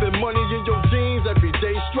 Keeping money in your jeans,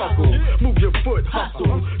 everyday struggle. Move your foot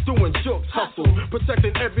hustle, doing jokes hustle.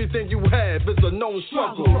 Protecting everything you have is a known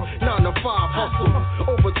struggle. 9 to 5 hustle,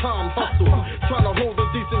 overtime hustle. Trying to hold a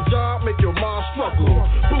decent job, make your mind struggle.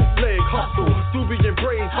 Bootleg hustle, doobie and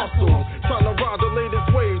braids hustle. Trying to ride the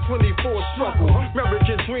latest wave, 24 struggle.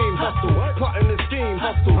 American dream hustle, plotting and scheme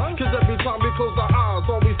hustle. Cause every time we close our eyes,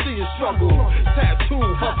 all we see is struggle. Tattoo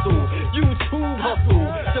hustle, YouTube hustle.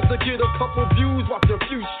 Just to get a couple views, watch a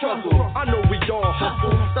few struggle. I know we all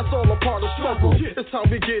hustle, that's all a part of struggle. It's time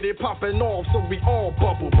we get it popping off, so we all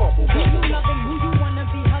bubble. Who you loving, who you wanna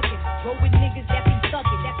be hugging? Roll with niggas that be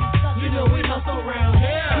sucking, You know we hustle around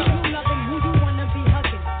here. Who you loving, who you wanna be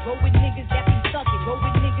hugging? Roll with niggas that be sucking, roll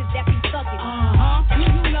with niggas that be sucking. Who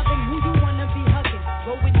you loving, who you wanna be hugging?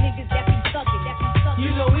 Roll with niggas that be sucking, You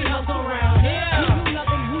know we hustle around here. Who you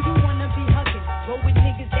loving, who you wanna be hugging? Roll with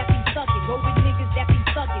niggas that be sucking, roll with niggas that be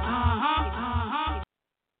sucking.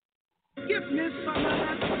 Give me some of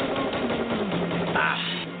that.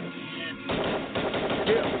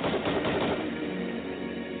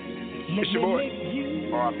 It's your boy.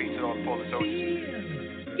 R.I.P. to all the fallen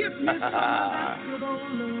soldiers. Give me some of that good old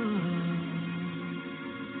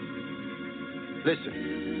Listen.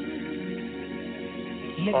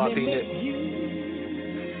 R.I.P. Nick.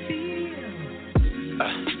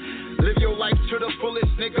 Live your life to the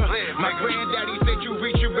fullest, nigga. My granddaddy said you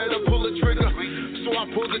reach, you better pull the trigger. So I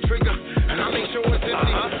pull the trigger, and I make sure it's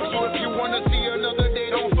empty. So if you wanna see another day,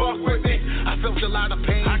 don't fuck with me. I felt a lot of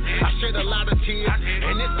pain, I shed a lot of tears,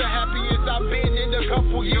 and it's the happiest I've been in a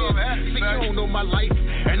couple years. See, you don't know my life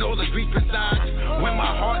and all the grief inside. When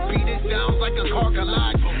my heart beat, it sounds like a car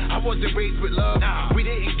collide. I wasn't raised with love, we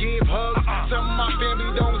didn't give hugs. Some of my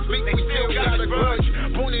family don't speak, we still got a grudge.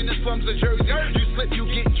 Born in the slums of Jersey, you slip, you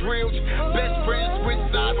get drilled. Best friends switch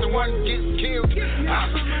sides and one gets killed.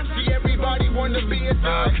 See, everybody wanna be a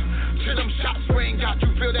thug. Till them shots ring out, you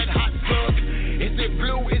feel that hot slug. Is it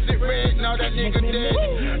blue, is it red? Now that nigga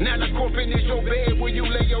dead. Now the coffin is your bed where you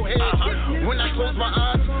lay your head. When I close my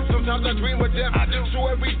eyes, sometimes I dream of death. So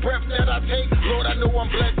every breath that I take, Lord, I know I'm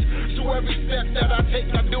blessed. So every step that I take,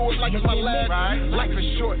 I do it like it's my last. Life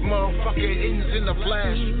is short, motherfucker, it ends in a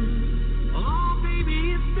flash. Oh,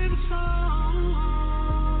 baby, it's been so.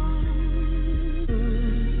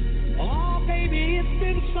 Oh, baby, it's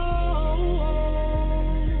been so.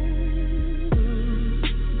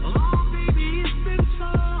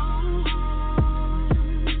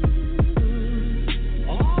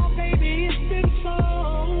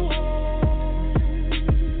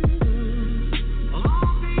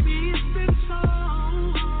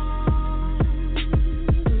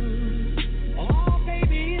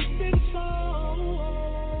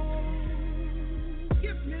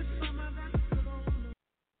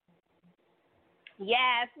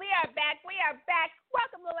 Yes, we are back. We are back.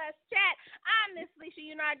 Welcome to Let's Chat. I'm Miss Lissha.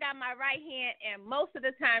 You know I got my right hand, and most of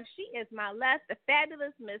the time she is my left, the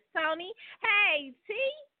fabulous Miss Toni. Hey, T.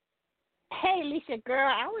 Hey, Lissha, girl,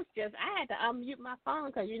 I had to unmute my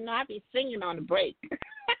phone because, I be singing on the break.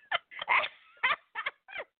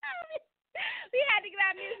 We had to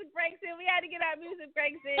get our music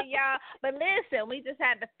breaks in. Y'all. But listen, we just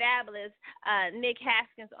had the fabulous Nick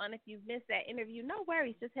Haskins on. If you've missed that interview, no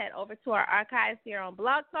worries. Just head over to our archives here on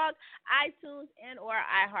Blog Talk, iTunes, and or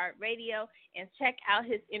iHeartRadio and check out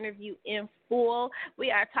his interview in full.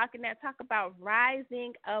 We are talk about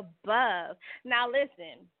rising above. Now,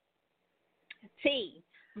 listen, T.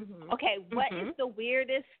 Mm-hmm. Okay, what is the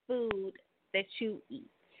weirdest food that you eat?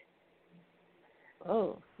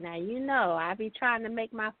 Oh, now I be trying to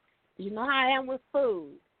make how I am with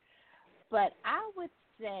food. But I would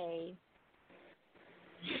say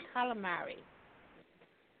calamari.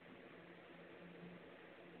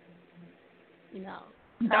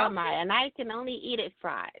 Calamari. And I can only eat it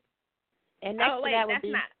fried. And that's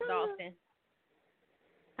not dolphin.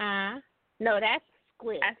 No, that's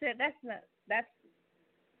squid. I said that's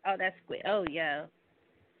squid. Oh, yeah.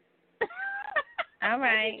 All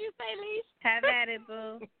right. What did you say, Lissha? Have at it,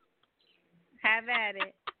 boo. Have at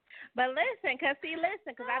it. But listen, cause I've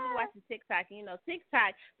been watching TikTok, and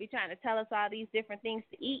TikTok be trying to tell us all these different things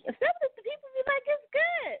to eat, and some of the people be like, it's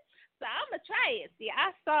good. So I'm gonna try it. See, I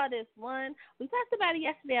saw this one. We talked about it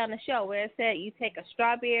yesterday on the show where it said you take a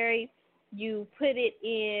strawberry, you put it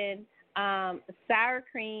in sour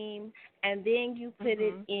cream, and then you put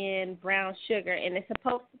it in brown sugar, and it's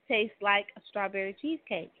supposed to taste like a strawberry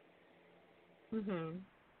cheesecake.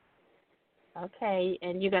 Okay,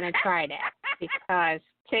 and you're gonna try that because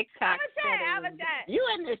TikTok said you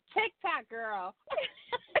and this TikTok girl.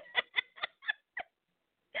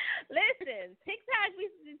 Listen, TikTok be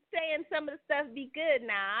saying some of the stuff be good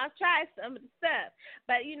now. I'll try some of the stuff.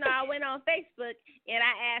 But, I went on Facebook and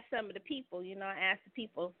I asked some of the people, I asked the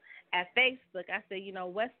people at Facebook, I said,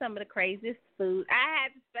 what's some of the craziest food? I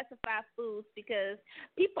had to specify foods because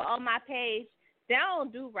people on my page, they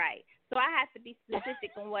don't do right. So I have to be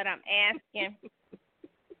specific on what I'm asking.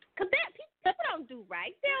 Because people don't do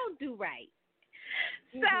right. They don't do right.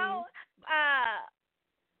 So,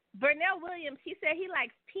 Burnell Williams, he said he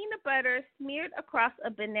likes peanut butter smeared across a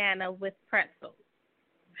banana with pretzels.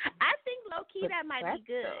 I think low-key that might be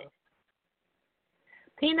good.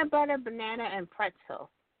 Peanut butter, banana, and pretzel.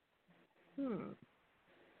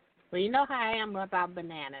 Well, you know how I am about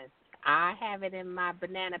bananas. I have it in my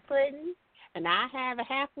banana pudding, and I have a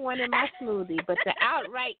half one in my smoothie. But to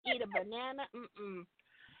outright eat a banana,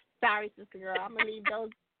 sorry, sister girl, I'm going to leave those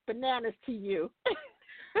bananas to you.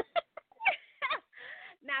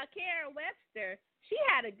 Now, Karen Webster, she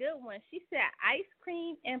had a good one. She said ice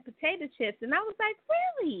cream and potato chips. And I was like,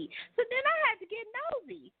 really? So then I had to get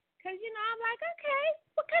nosy. Because, I'm like, okay,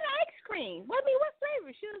 what kind of ice cream? What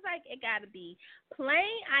flavor? She was like, it got to be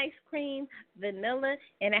plain ice cream, vanilla,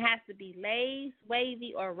 and it has to be Lay's,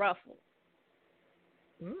 wavy, or ruffled.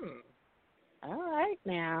 All right,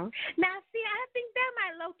 now. Now, see, I think that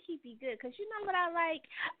might low-key be good because you know what I like?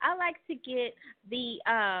 I like to get the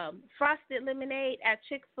frosted lemonade at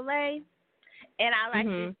Chick-fil-A, and I like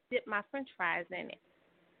to dip my french fries in it.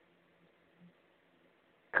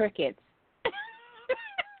 Crickets.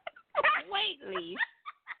 Wait, Leash.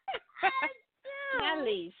 Now,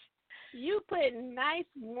 Leash, you put nice,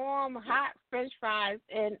 warm, hot french fries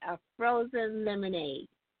in a frozen lemonade.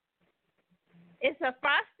 It's a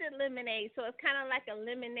frosted lemonade, so it's kind of like a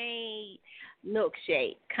lemonade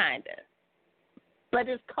milkshake, kind of. But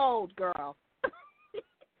it's cold, girl.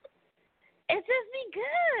 It just be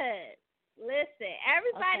good. Listen,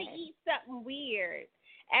 everybody eats something weird.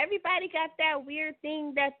 Everybody got that weird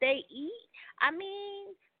thing that they eat. I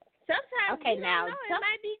mean, sometimes you don't know, it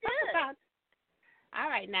might be good. All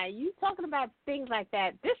right, now you talking about things like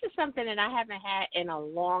that. This is something that I haven't had in a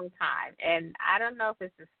long time, and I don't know if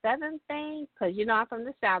it's a Southern thing because I'm from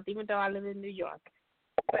the South, even though I live in New York.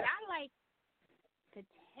 But I like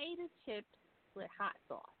potato chips with hot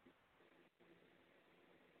sauce.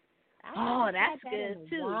 That's good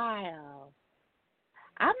too. Wow.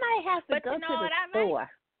 I might have to go to the store.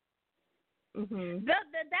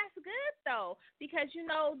 That's good though, because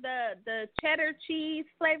the cheddar cheese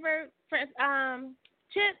flavored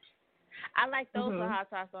chips. I like those with hot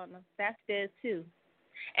sauce on them. That's good too.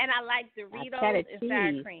 And I like Doritos and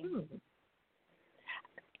sour cream.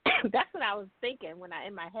 That's what I was thinking when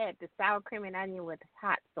in my head, the sour cream and onion with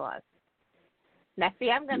hot sauce. Now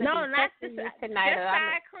see, I'm gonna not the tonight. Just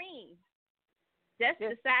sour cream. Just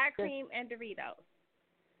the sour cream and Doritos.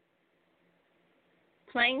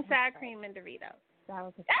 Plain sour cream and Doritos.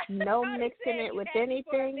 No mixing it with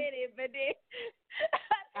anything.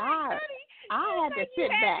 I had to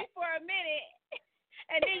sit back for a minute,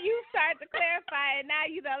 and then you started to clarify, and now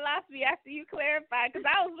you done lost me after you clarified because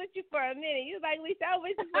I was with you for a minute. You was like, Lissha, I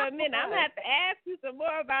was with you for a minute. I'm gonna have to ask you some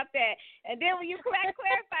more about that. And then when you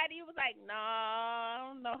clarified, you was like, no,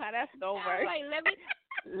 I don't know how that's gonna work. Like,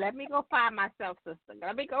 let me go find myself, sister.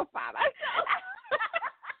 Let me go find myself.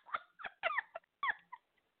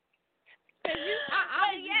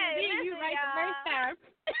 You right the first time.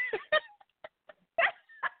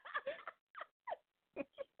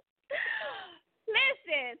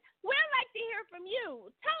 Listen, we'd like to hear from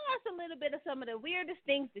you. Tell us a little bit of some of the weirdest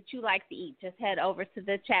things that you like to eat. Just head over to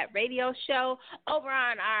the Chat Radio Show over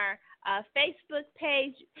on our Facebook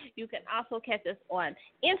page. You can also catch us on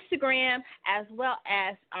Instagram as well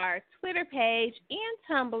as our Twitter page and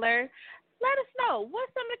Tumblr. Let us know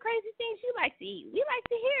what's some of the crazy things you like to eat. We like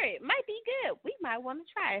to hear it. Might be good. We might want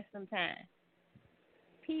to try it sometime.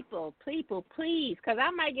 People, please, because I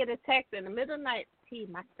might get a text in the middle of the night.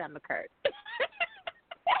 My stomach hurts.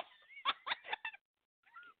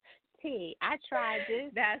 I tried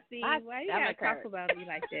this. That's why you gotta talk about me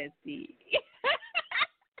like that, T.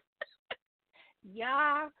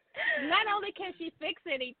 Y'all, Not only can she fix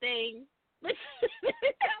anything, but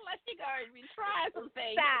it sounds like she already tried some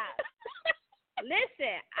things. Stop.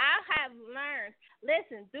 Listen, I have learned.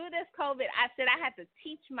 Listen, through this COVID, I said I had to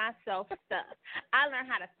teach myself stuff. I learned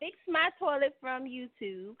how to fix my toilet from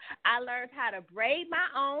YouTube. I learned how to braid my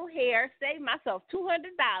own hair, save myself $200.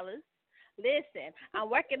 Listen, I'm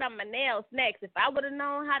working on my nails next. If I would have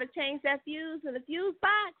known how to change that fuse in the fuse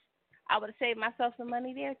box, I would have saved myself some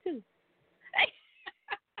money there too.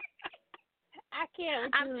 I can't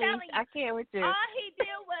with I'm you. telling you, I can't with you. All he did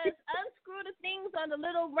was unscrew the things on the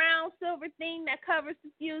little round silver thing that covers the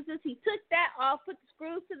fuses. He took that off, put the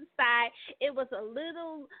screws to the side. It was a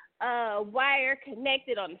little wire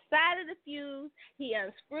connected on the side of the fuse. He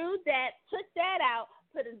unscrewed that, took that out,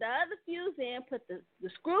 put the other fuse in, put the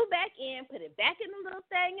screw back in, put it back in the little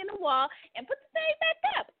thing in the wall, and put the thing back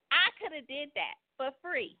up. I could have did that for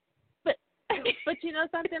free. But you know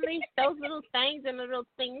something, Lee? Those little things and the little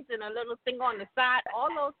things and a little thing on the side, all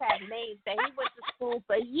those have names that he went to school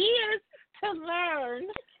for years to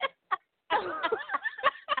learn. I'm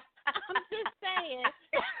just saying.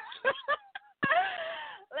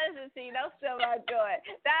 Listen, see, don't steal my joy.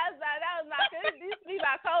 That was my, this used to be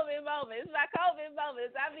my COVID moments. My COVID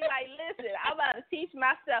moments. I be like, listen, I'm about to teach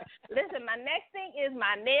myself. Listen, my next thing is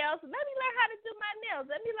my nails. Let me learn how to do my nails.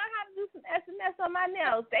 Let me learn how to do some SNS on my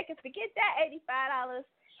nails. They can forget that $85.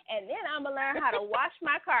 And then I'm going to learn how to wash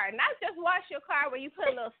my car. Not just wash your car where you put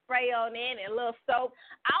a little spray on it and a little soap.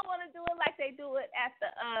 I want to do it like they do it at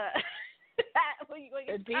the when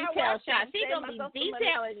the detail shop. She's going to be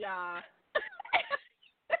detailing y'all.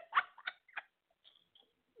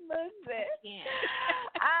 Listen,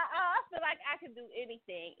 I feel like I can do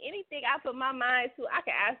anything. Anything I put my mind to, I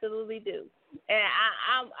can absolutely do. And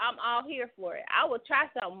I'm all here for it. I will try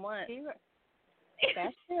something once.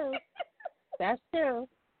 That's true. That's true.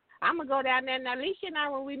 I'm going to go down there. Now, Lissha and I,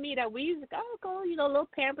 when we meet up, we used to go, you know, a little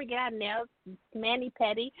pamper, get our nails,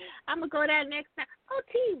 mani-pedi. I'm going to go down next time. Oh,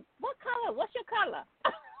 T, what color? What's your color?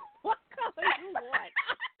 What color you want?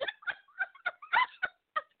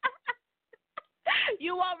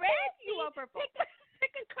 You want red? You want purple?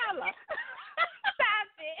 Pick a color. Stop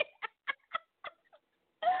it.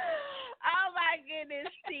 Oh, my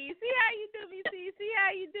goodness, T. See how you do me, T? See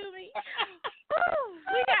how you do me?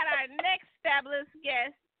 We got our next fabulous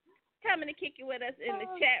guest coming to kick it with us in the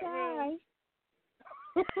chat room.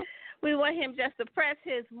 We want him just to press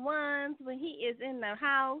his ones when he is in the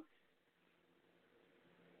house.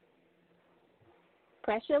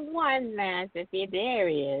 Pressure one, Lance, if there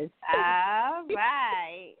is. All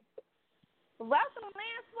right. Welcome,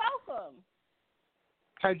 Lance. Welcome.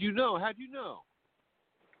 How'd you know?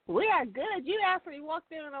 We are good. You actually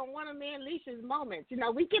walked in on one of me and Lissha's moments. You know,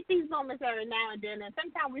 we get these moments every now and then, and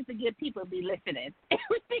sometimes we forget people be listening.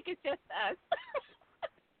 We think it's just us.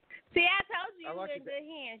 See, I told you were in good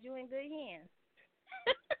hands. You in good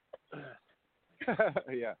hands.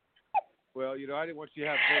 Yeah. Well, you know, I didn't want you to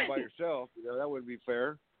have fun by yourself. You know, that wouldn't be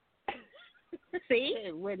fair. See?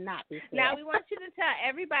 It would not be fair. Now, we want you to tell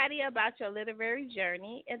everybody about your literary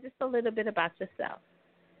journey and just a little bit about yourself.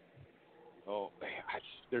 Oh,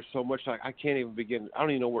 there's so much I can't even begin. I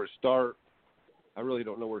don't even know where to start. I really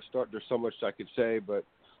don't know where to start. There's so much I could say, but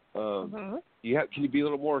can you be a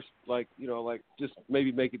little more, like, you know, like just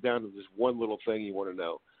maybe make it down to just one little thing you want to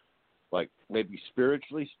know? Like maybe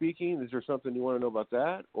spiritually speaking, is there something you want to know about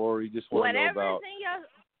that, or you just want to know about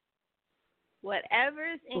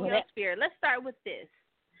whatever's in your spirit? Let's start with this.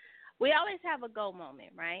 We always have a go moment,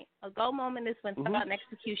 right? A go moment is when thought and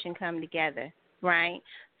execution come together, right?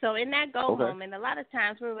 So in that go moment, a lot of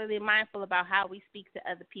times we're really mindful about how we speak to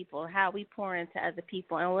other people, how we pour into other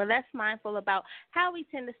people, and we're less mindful about how we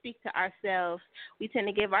tend to speak to ourselves. We tend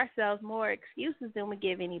to give ourselves more excuses than we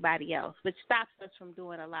give anybody else, which stops us from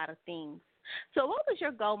doing a lot of things. So what was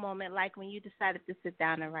your go moment like when you decided to sit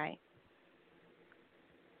down and write?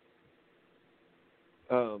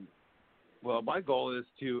 Well, my goal is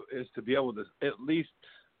to be able to at least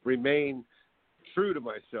remain true to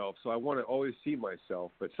myself. So I want to always see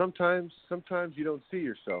myself, but sometimes you don't see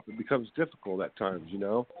yourself. It becomes difficult at times, you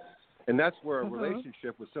know, and that's where a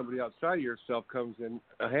relationship with somebody outside of yourself comes in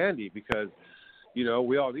handy, because, you know,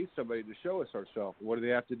 we all need somebody to show us ourselves. What do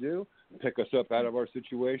they have to do? Pick us up out of our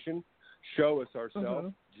situation, show us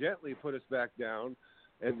ourselves, gently put us back down,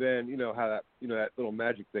 and then, you know, how that, you know, that little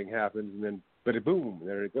magic thing happens, and then, boom,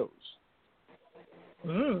 there it goes.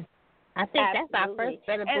 I think that's our first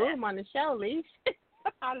better boom on the show, Lissha.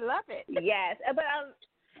 I love it. Yes, but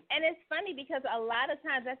And it's funny because a lot of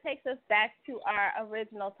times that takes us back to our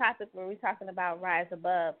original topic where we're talking about rise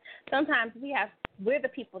above. Sometimes we're the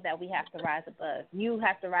people that we have to rise above. You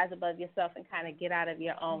have to rise above yourself and kind of get out of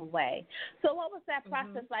your own way. So what was that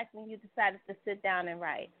process like when you decided to sit down and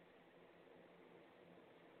write?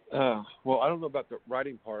 Well, I don't know about the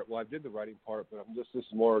writing part. Well, I did the writing part, but this is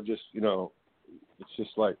more just, it's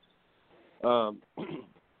just like I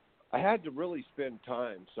had to really spend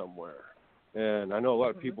time somewhere. And I know a lot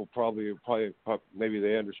of people probably maybe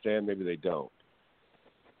they understand, maybe they don't.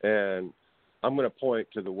 And I'm going to point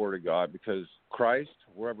to the Word of God because Christ,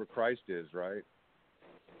 wherever Christ is, right?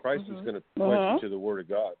 Christ is going to point you to the Word of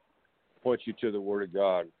God, point you to the Word of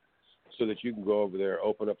God so that you can go over there,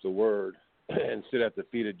 open up the Word, and sit at the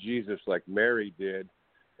feet of Jesus like Mary did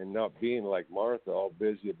and not being like Martha, all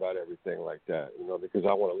busy about everything like that, because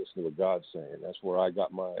I want to listen to what God's saying. That's where I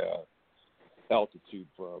got my altitude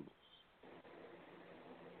from.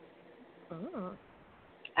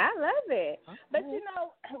 I love it. But,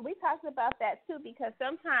 we talked about that, too, because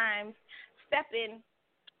sometimes stepping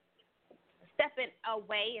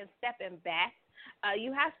away and stepping back,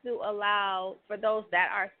 you have to allow, for those that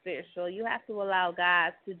are spiritual, you have to allow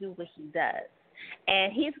God to do what he does.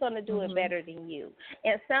 And he's going to do it better than you.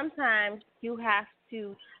 And sometimes you have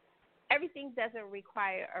to, everything doesn't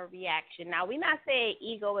require a reaction. Now, we're not saying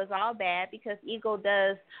ego is all bad because ego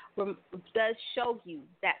does show you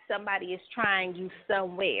that somebody is trying you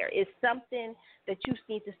somewhere. It's something that you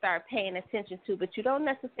need to start paying attention to, but you don't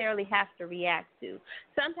necessarily have to react to.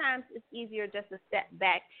 Sometimes it's easier just to step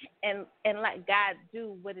back and let God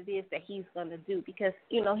do what it is that he's going to do because,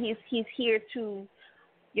 he's here to.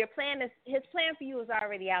 His plan for you is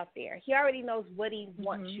already out there. He already knows what he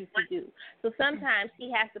wants you to do. So sometimes he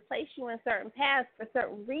has to place you in certain paths for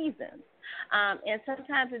certain reasons. And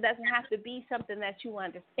sometimes it doesn't have to be something that you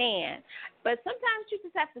understand. But sometimes you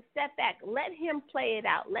just have to step back. Let him play it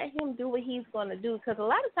out. Let him do what he's going to do. Because a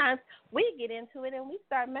lot of times we get into it and we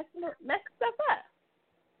start messing stuff up.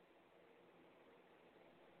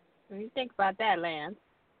 What do you think about that, Lance?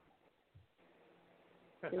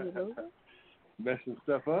 Messing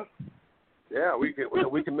stuff up? Yeah, we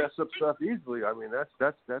can mess up stuff easily. I mean, that's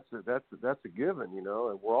a given, and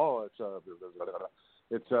we're all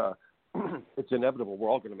it's inevitable. We're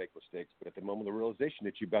all going to make mistakes, but at the moment of the realization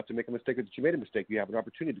that you're about to make a mistake or that you made a mistake, you have an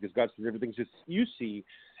opportunity because God says everything just you see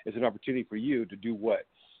is an opportunity for you to do what?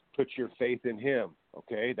 Put your faith in Him.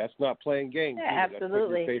 Okay, that's not playing games. Yeah, absolutely. That's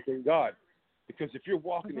putting your faith in God. Because if you're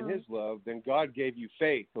walking in His love, then God gave you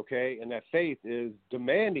faith, okay? And that faith is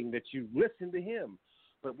demanding that you listen to Him.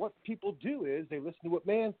 But what people do is they listen to what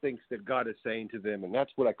man thinks that God is saying to them, and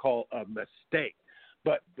that's what I call a mistake.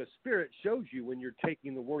 But the Spirit shows you when you're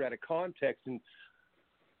taking the word out of context and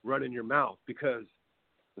running your mouth because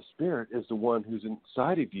the Spirit is the one who's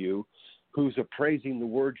inside of you who's appraising the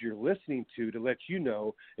words you're listening to let you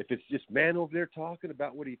know if it's just man over there talking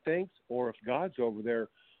about what he thinks or if God's over there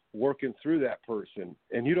working through that person,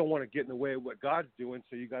 and you don't want to get in the way of what God's doing,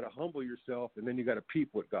 so you got to humble yourself, and then you got to peep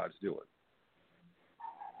what God's doing.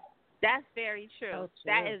 That's very true.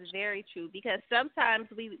 That is very true because sometimes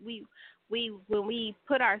we when we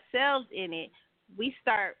put ourselves in it, we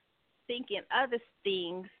start thinking other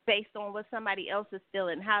things based on what somebody else is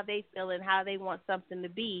feeling, how they feel, and how they want something to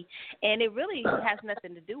be, and it really has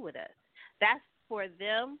nothing to do with us. That's for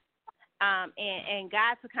them and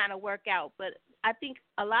God to kind of work out, but I think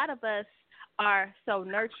a lot of us are so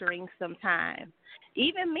nurturing sometimes,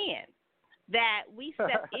 even men, that we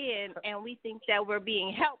step in and we think that we're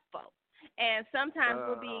being helpful. And sometimes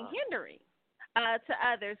we're being hindering to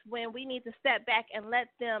others when we need to step back and let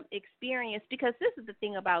them experience, because this is the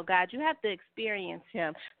thing about God. You have to experience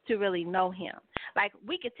him to really know him. Like,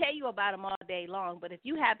 we could tell you about him all day long, but if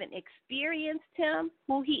you haven't experienced him,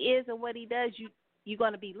 who he is and what he does, you're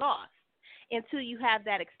going to be lost until you have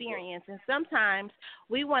that experience. And sometimes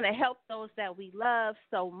we want to help those that we love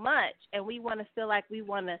so much, and we want to feel like we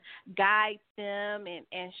want to guide them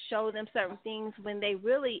and show them certain things when they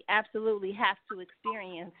really absolutely have to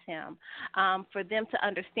experience him for them to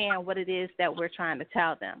understand what it is that we're trying to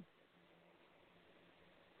tell them.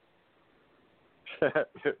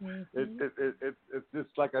 It's just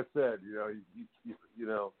like I said, you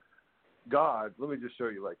know, God, let me just show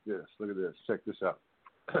you like this. Look at this. Check this out.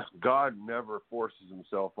 God never forces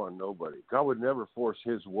himself on nobody. God would never force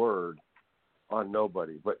his word on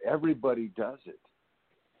nobody, but everybody does it.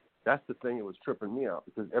 That's the thing that was tripping me out,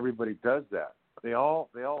 because everybody does that. They all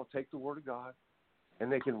take the word of God,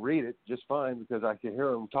 and they can read it just fine because I can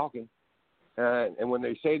hear them talking. And when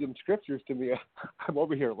they say them scriptures to me, I'm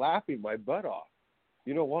over here laughing my butt off.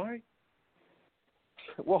 You know why?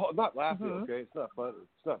 Well, I'm not laughing, okay? It's not funny.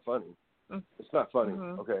 It's not funny. It's not funny,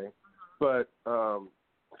 okay? But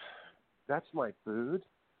that's my food,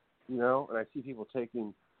 you know, and I see people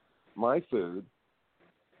taking my food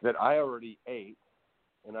that I already ate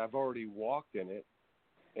and I've already walked in it,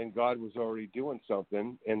 and God was already doing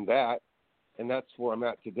something in that, and that's where I'm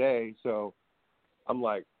at today. So I'm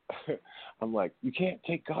like, you can't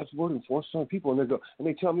take God's word and force some people, and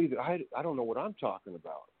they tell me that I don't know what I'm talking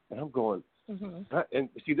about, and I'm going, and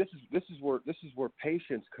see, this is where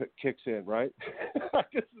patience kicks in, right?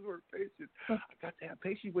 This is where patience. I got to have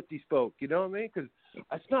patience with these folk, you know what I mean? Because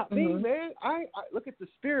it's not me, man. I look at the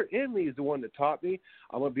spirit in me is the one that taught me.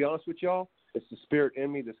 I'm gonna be honest with y'all. It's the spirit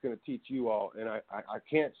in me that's going to teach you all, and I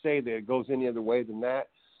can't say that it goes any other way than that.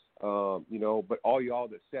 You know, but all y'all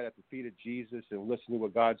that sat at the feet of Jesus and listened to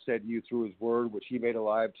what God said to you through his word, which he made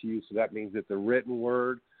alive to you. So that means that the written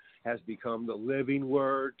word has become the living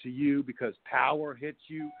word to you because power hits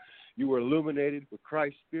you. You were illuminated with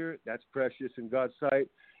Christ's spirit. That's precious in God's sight.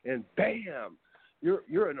 And bam,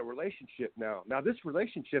 you're in a relationship now. Now, this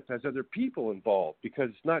relationship has other people involved because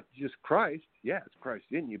it's not just Christ. Yeah, it's Christ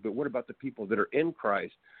in you. But what about the people that are in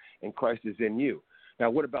Christ and Christ is in you?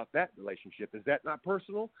 Now, what about that relationship? Is that not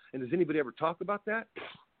personal? And does anybody ever talk about that?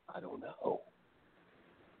 I don't know.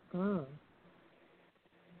 Wow.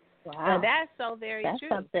 Well, that's so very true.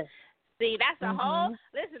 Something. See, that's a whole,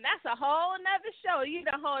 listen, that's a whole nother show. You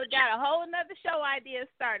done got a whole nother show idea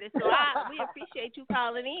started. So we appreciate you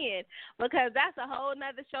calling in because that's a whole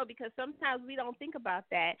nother show because sometimes we don't think about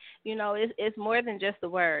that. You know, it's more than just the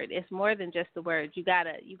word. It's more than just the word. You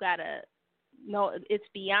gotta know it's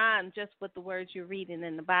beyond just what the words you're reading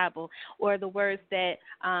in the Bible or the words that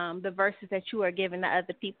the verses that you are giving to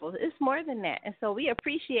other people. It's more than that. And so we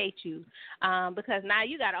appreciate you because now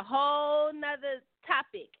you got a whole nother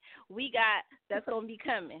topic that's going to be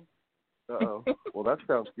coming. Uh-oh. Well, that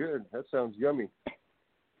sounds good. That sounds yummy.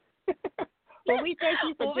 Well, we thank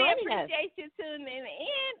you for joining us. We appreciate you tuning in.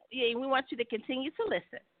 Yeah, we want you to continue to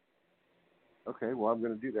listen. Okay, well, I'm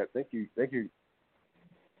going to do that. Thank you.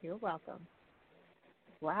 You're welcome.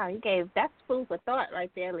 Wow, that's food for thought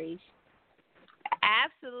right there, Leash.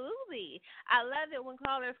 Absolutely. I love it when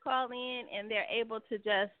callers call in and they're able to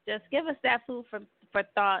just give us that food for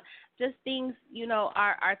thought. Just things, you know,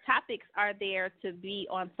 our topics are there to be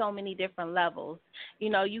on so many different levels.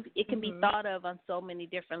 You know, it can be thought of on so many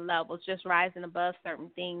different levels, just rising above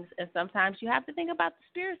certain things. And sometimes you have to think about the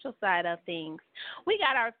spiritual side of things. We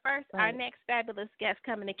got our next fabulous guest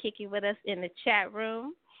coming to kick it with us in the chat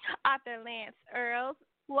room, author Lance Earl.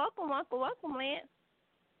 Welcome, Lance.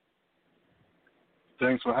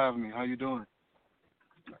 Thanks for having me. How you doing?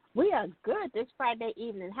 We are good this Friday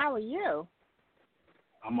evening. How are you?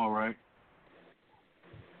 I'm all right.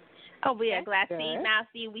 Oh, we are glad to see you. Now,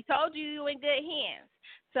 we told you were in good hands.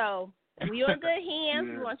 So, you're in good hands.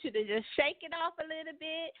 We want you to just shake it off a little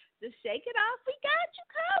bit. Just shake it off. We got you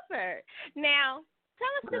covered. Now, tell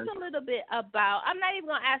us just a little bit about, I'm not even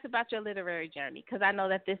going to ask about your literary journey because I know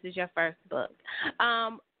that this is your first book.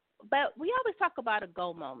 But we always talk about a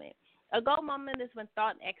go moment. A go moment is when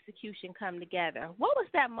thought and execution come together. What was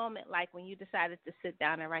that moment like when you decided to sit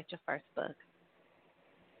down and write your first book?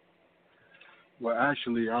 Well,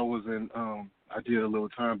 actually, I was I did a little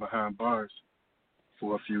time behind bars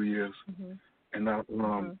for a few years. And I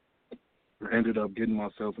ended up getting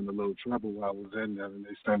myself in a little trouble while I was in there, and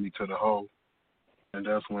they sent me to the hole. And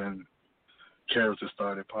that's when characters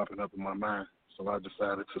started popping up in my mind. So I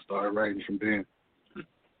decided to start writing from then.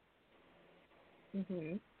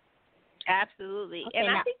 Absolutely. Okay, and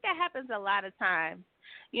I think that happens a lot of times.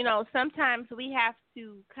 You know, sometimes we have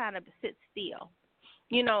to kind of sit still.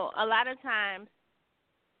 You know, a lot of times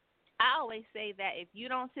I always say that if you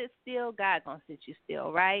don't sit still, God's going to sit you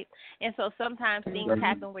still, right? And so sometimes things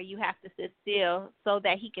happen where you have to sit still so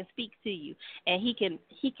that he can speak to you and he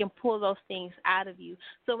can pull those things out of you.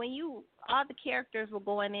 So when all the characters were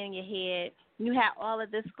going in your head, you had all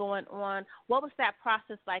of this going on, what was that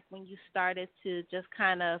process like when you started to just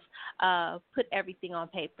kind of put everything on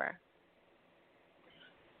paper?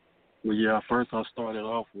 Well, yeah, first I started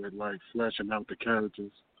off with, like, fleshing out the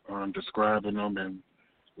characters, describing them and,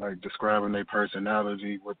 like, describing their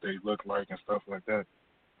personality, what they look like and stuff like that.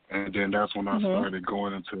 And then that's when I started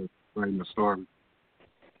going into writing the story.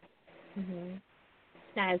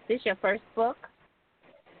 Now, is this your first book?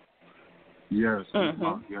 Yes, it's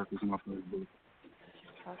my first book.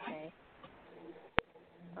 Okay.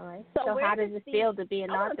 All right. So how does it feel to be an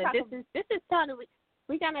author? This is Toni.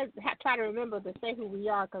 We're gonna try to remember to say who we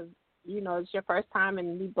are because you know it's your first time,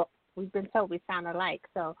 and we've been told we sound alike.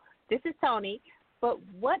 So this is Toni. But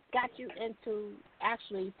what got you into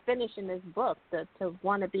actually finishing this book to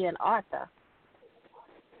want to be an author?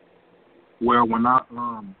 Well, when I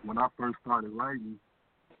first started writing,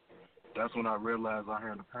 that's when I realized I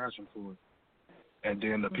had a passion for it. And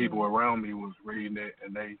then the people around me was reading it,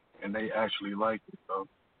 and they actually liked it. So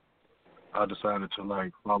I decided to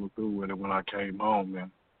like follow through with it when I came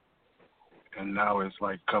home, and now it's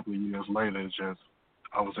like a couple of years later. It's just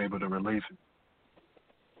I was able to release it.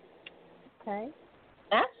 Okay.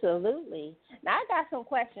 Absolutely. Now, I got some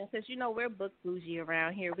questions because, we're book bougie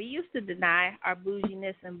around here. We used to deny our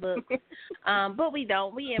bouginess in books, but we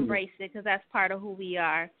don't. We embrace it because that's part of who we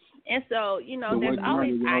are. And so, there's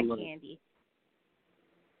always eye candy.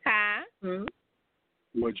 Huh?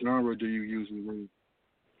 What genre do you usually read?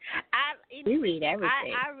 We read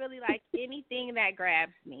everything. I really like anything that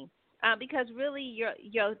grabs me. Because really,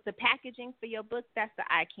 the packaging for your book, that's the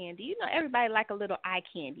eye candy. Everybody like a little eye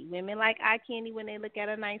candy. Women like eye candy when they look at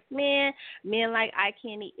a nice man. Men like eye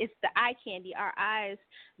candy. It's the eye candy. Our eyes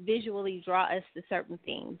visually draw us to certain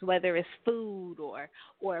things, whether it's food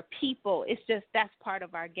or people. It's just that's part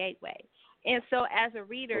of our gateway. And so as a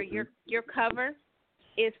reader, your cover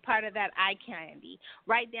is part of that eye candy,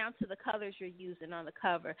 right down to the colors you're using on the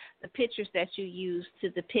cover, the pictures that you use to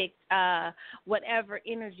depict whatever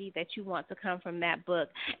energy that you want to come from that book,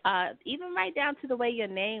 even right down to the way your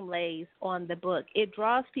name lays on the book. It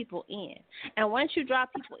draws people in. And once you draw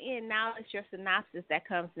people in, now it's your synopsis that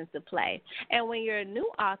comes into play. And when you're a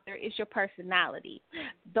new author, it's your personality.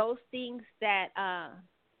 Those things that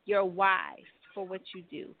your why for what you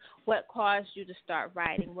do, what caused you to start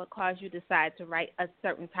writing, what caused you to decide to write a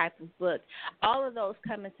certain type of book. All of those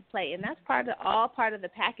come into play, and that's all part of the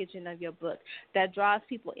packaging of your book that draws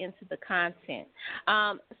people into the content.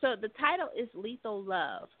 So the title is Lethal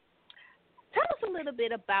Love. Tell us a little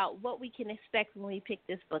bit about what we can expect when we pick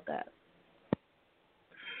this book up.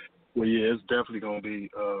 Well, yeah, it's definitely going to be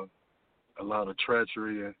a lot of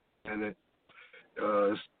treachery in it.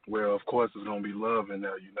 Well, of course, there's going to be love in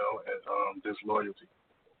there, and disloyalty.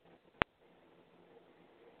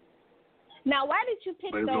 Now, why did you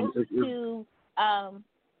pick those two?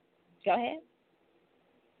 Go ahead.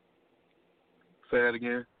 Say it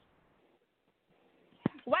again.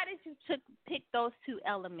 Why did you pick those two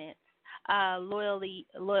elements,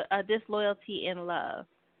 disloyalty and love?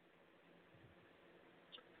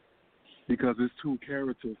 Because it's two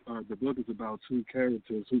characters. The book is about two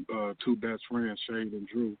characters, two best friends, Shade and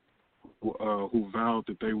Drew, who vowed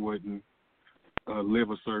that they wouldn't live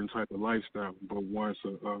a certain type of lifestyle. But once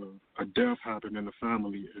a death happened in the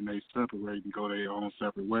family and they separate and go their own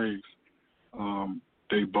separate ways,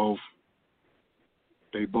 they both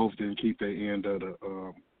didn't keep their end of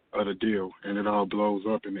the deal, and it all blows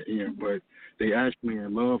up in the end. But they actually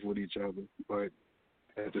in love with each other, but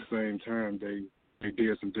at the same time they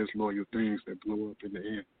did some disloyal things that blew up in the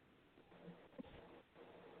end.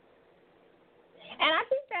 And I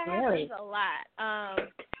think that happens a lot.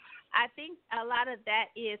 I think a lot of that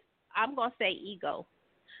is, I'm going to say ego.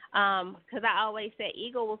 Because I always say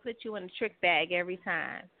ego will put you in a trick bag every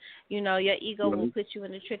time. Your ego will put you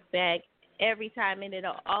in a trick bag every time, and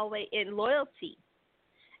it'll always, in loyalty.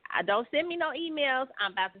 Don't send me no emails.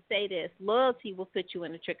 I'm about to say this. Loyalty will put you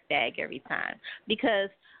in a trick bag every time, because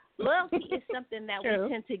loyalty is something that we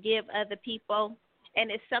tend to give other people,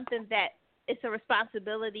 and it's something that it's a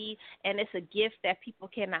responsibility and it's a gift that people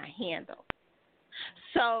cannot handle.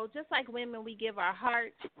 So just like women, we give our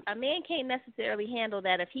heart. A man can't necessarily handle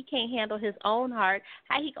that. If he can't handle his own heart,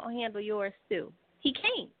 how he gonna handle yours too? He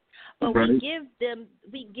can't. But we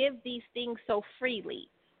give these things so freely,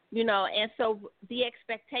 and so the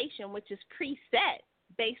expectation, which is preset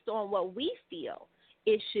based on what we feel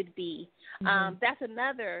it should be, that's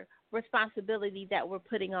another responsibility that we're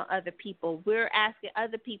putting on other people. We're asking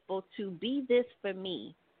other people to be this for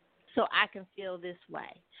me so I can feel this way.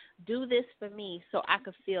 Do this for me so I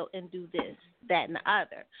can feel and do this, that, and the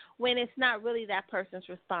other, when it's not really that person's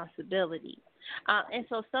responsibility. And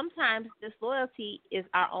so sometimes disloyalty is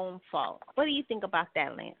our own fault. What do you think about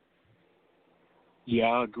that, Lance? Yeah,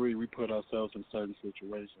 I agree. We put ourselves in certain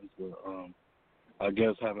situations where I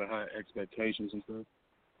guess having high expectations and stuff,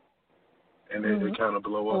 and they kind of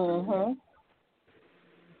blow up.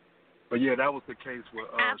 But yeah, that was the case with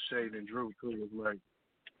Shade and Drew too. It was like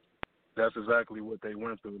that's exactly what they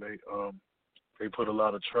went through. They put a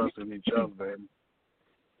lot of trust in each other,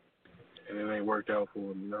 and it ain't worked out for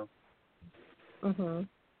them,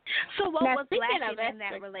 So what was lacking in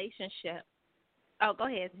that relationship? Oh, go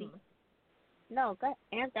ahead, Z. No, go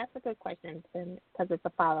ahead. That's a good question because it's a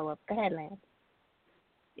follow-up. Go ahead, Lance.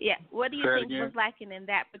 Yeah. What do you think was lacking in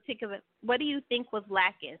that particular? What do you think was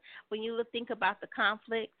lacking when you think about the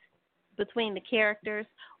conflict between the characters?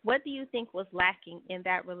 What do you think was lacking in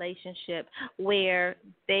that relationship where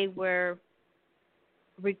they were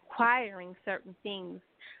requiring certain things,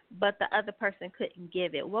 but the other person couldn't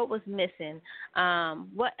give it? What was missing?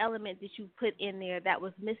 What element did you put in there that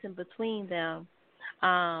was missing between them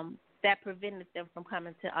that prevented them from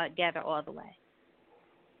coming together all the way?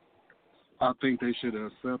 I think they should have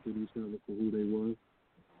accepted each other for who they were.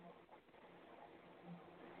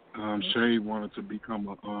 Shay wanted to become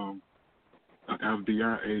an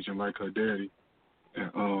FBI agent like her daddy,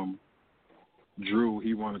 and Drew,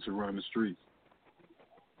 he wanted to run the streets.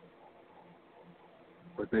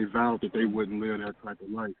 But they vowed that they wouldn't live that type of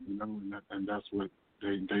life, you know, and that's what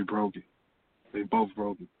they broke it. They both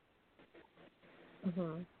broke it.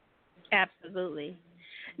 Absolutely.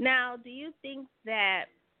 Now, do you think that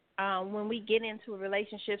when we get into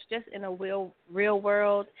relationships just in a real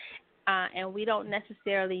world and we don't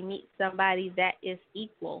necessarily meet somebody that is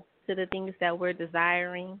equal to the things that we're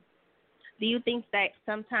desiring, do you think that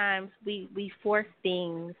sometimes we force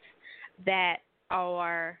things that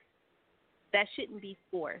shouldn't be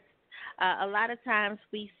forced? A lot of times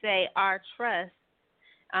we say our trust,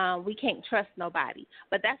 we can't trust nobody.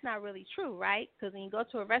 But that's not really true, right? Because when you go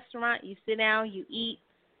to a restaurant, you sit down, you eat,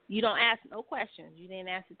 you don't ask no questions. You didn't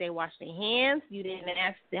ask if they wash their hands. You didn't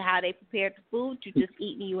ask how they prepared the food. You just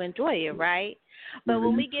eat and you enjoy it, right? But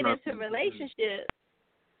when we get into relationships,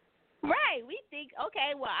 right, we think,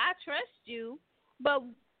 okay, well, I trust you,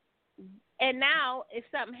 and now if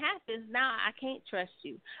something happens, now I can't trust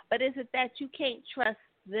you. But is it that you can't trust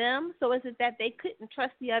them? So is it that they couldn't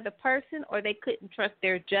trust the other person, or they couldn't trust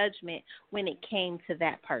their judgment when it came to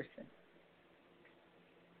that person?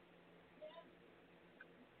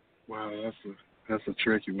 Wow, that's a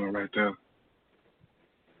tricky one right there.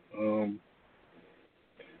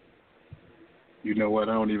 You know what?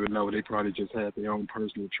 I don't even know. They probably just had their own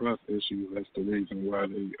personal trust issues. That's the reason why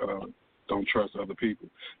they don't trust other people.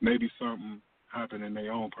 Maybe something happened in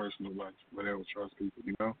their own personal life where they don't trust people,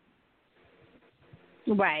 you know?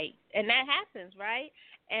 Right. And that happens, right?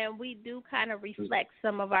 And we do kind of reflect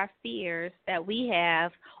some of our fears that we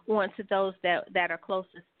have onto those that are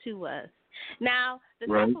closest to us. Now, the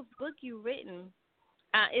type of book you've written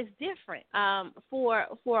is different for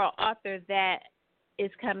an author that is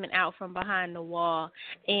coming out from behind the wall,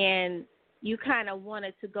 and you kind of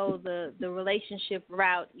wanted to go the relationship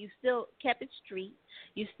route. You still kept it street.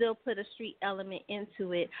 You still put a street element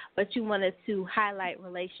into it, but you wanted to highlight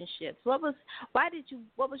relationships. What was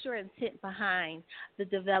your intent behind the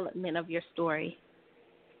development of your story?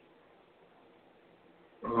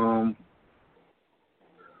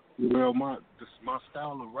 Well, my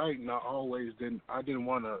style of writing, I didn't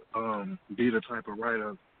want to be the type of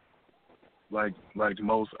writer like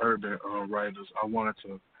most urban writers. I wanted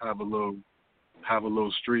to have a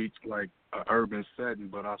little street, like an urban setting,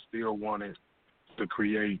 but I still wanted to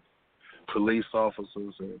create police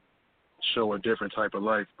officers and show a different type of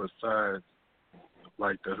life besides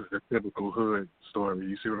like the typical hood story.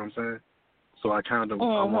 You see what I'm saying? So I kind of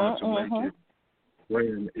I wanted to make it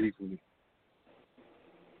weigh equally.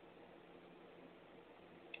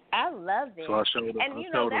 I love it. So I showed a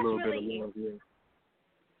little bit of love, yeah.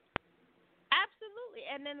 Absolutely.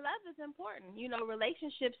 And then love is important. You know,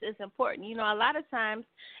 relationships is important. You know, a lot of times,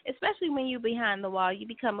 especially when you're behind the wall, you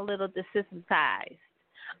become a little desensitized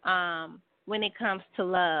when it comes to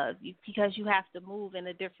love because you have to move in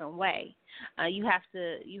a different way. You have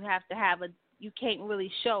to have you can't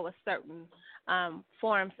really show a certain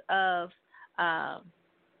forms of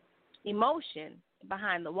emotion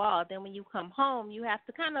behind the wall. Then when you come home, you have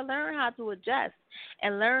to kind of learn how to adjust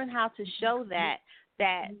and learn how to show that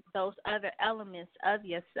those other elements of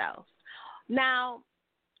yourself. Now,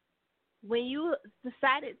 when you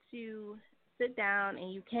decided to sit down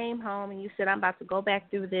and you came home and you said, I'm about to go back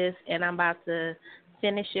through this and I'm about to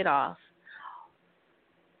finish it off,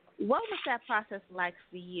 what was that process like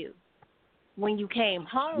for you when you came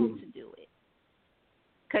home to do it?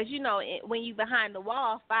 Because, you know, when you're behind the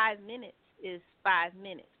wall, 5 minutes is 5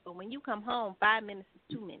 minutes. But when you come home, 5 minutes is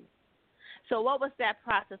 2 minutes. So what was that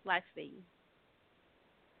process like for you?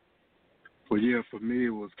 Well, yeah, for me it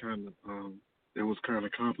was kind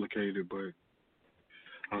of complicated, but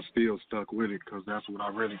I still stuck with it because that's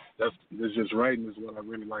it's just writing is what I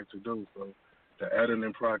really like to do. So the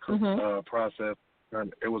editing process,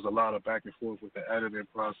 it was a lot of back and forth with the editing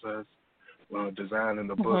process, designing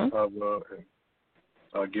the book cover,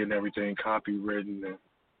 and getting everything copywritten and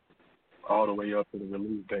all the way up to the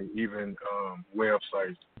release date, even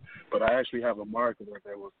websites. But I actually have a marketer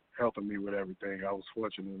that was helping me with everything. I was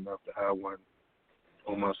fortunate enough to have one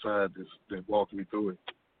on my side that walked me through it.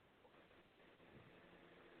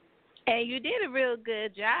 And you did a real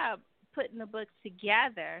good job putting the book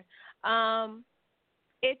together.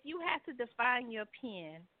 If you had to define your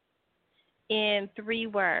pen in 3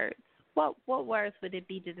 words, what words would it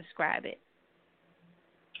be to describe it?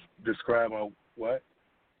 Describe what?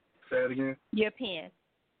 Say it again. Your pen.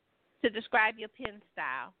 To describe your pen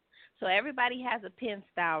style. So everybody has a pen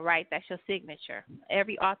style, right? That's your signature.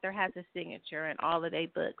 Every author has a signature in all of their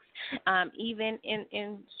books, even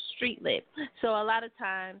in street lit. So a lot of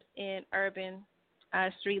times in urban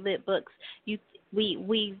street lit books,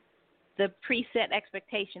 the preset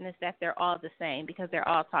expectation is that they're all the same because they're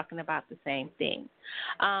all talking about the same thing.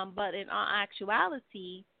 But in all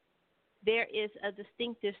actuality, there is a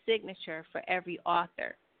distinctive signature for every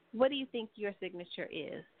author. What do you think your signature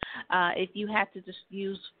is? If you had to just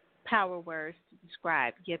use power words to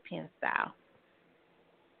describe your pen style.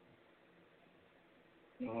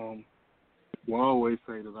 Well, I always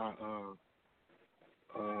say that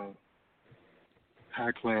I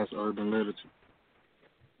high class urban literature.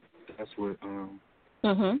 That's what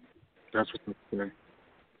that's what I say.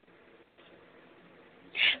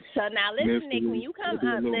 So now listen, Nick, when you come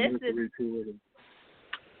up, listen.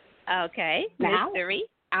 Okay, mystery.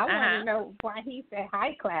 I want to know why he said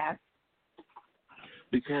high class.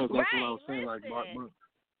 Because that's what I was saying, like Mark.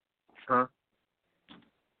 Huh?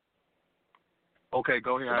 Okay,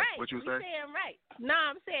 go ahead. Right. What you say? Saying right. No,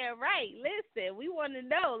 I'm saying right. Listen, we want to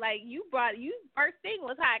know. Like you first thing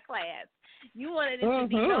was high class. You wanted it to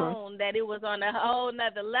be known that it was on a whole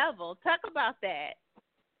nother level. Talk about that.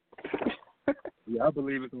 Yeah, I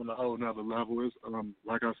believe it's on a whole nother level. It's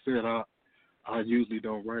like I said, I usually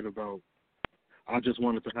don't write about. I just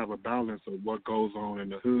wanted to have a balance of what goes on in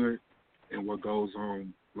the hood and what goes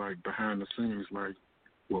on like behind the scenes, like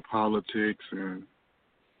with politics and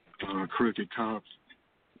crooked cops,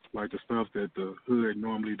 like the stuff that the hood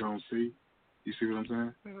normally don't see. You see what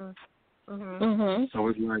I'm saying? So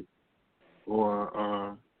it's like,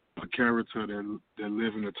 or a character that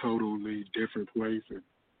live in a totally different place and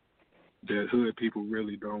that hood people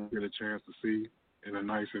really don't get a chance to see in a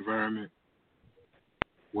nice environment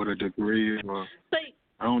with a degree or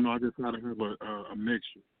I don't know. I just gotta have a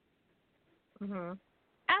mixture.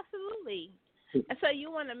 Absolutely. And so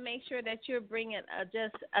you want to make sure that you're bringing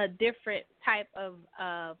just a different type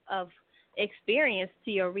of experience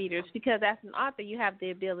to your readers, because as an author, you have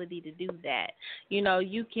the ability to do that. You know,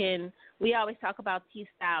 we always talk about T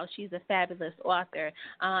Style. She's a fabulous author.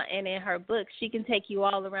 And in her book, she can take you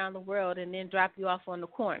all around the world and then drop you off on the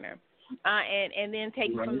corner. And then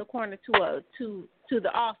take you from the corner to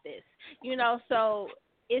the office. You know, so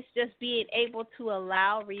it's just being able to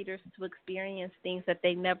allow readers to experience things that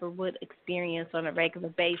they never would experience on a regular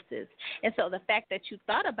basis. And so the fact that you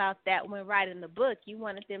thought about that when writing the book, you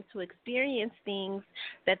wanted them to experience things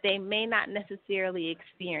that they may not necessarily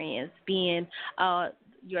experience being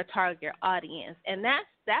your target audience. And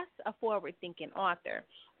that's a forward-thinking author.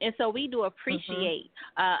 And so we do appreciate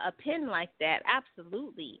a pen like that,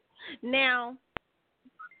 absolutely. Now,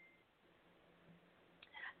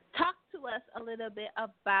 talk to us a little bit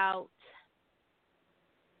about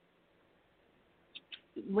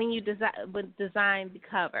when you designed the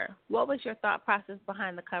cover. What was your thought process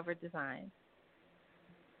behind the cover design?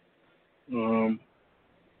 I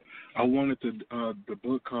wanted the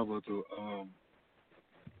book cover to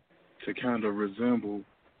kind of resemble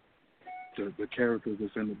the characters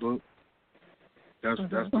that's in the book. That's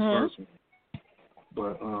the first one.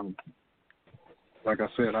 But like I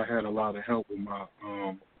said, I had a lot of help with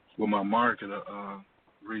my marketer,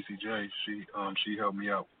 Reese J. She helped me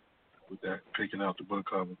out with that, picking out the book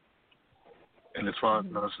cover. And as far as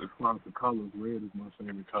the colors, red is my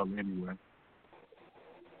favorite color anyway.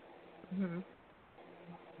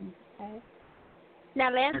 Okay.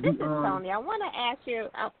 Now, Lance, this is Toni. I want to ask you.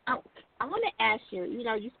 I want to ask you. You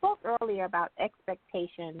know, you spoke earlier about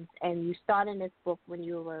expectations, and you started this book when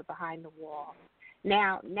you were behind the wall.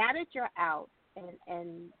 Now that you're out,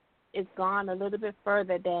 and it's gone a little bit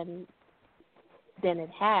further than it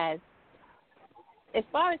has. As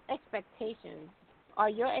far as expectations, are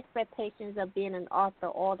your expectations of being an author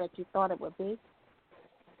all that you thought it would be?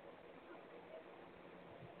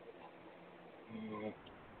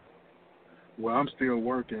 Well, I'm still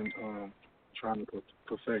working, trying to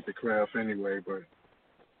perfect the craft anyway, but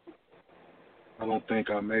I don't think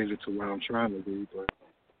I made it to where I'm trying to be, but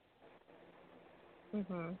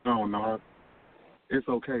I don't know. It's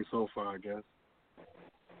okay so far, I guess.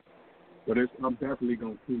 But I'm definitely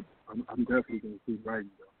gonna keep. I'm definitely gonna keep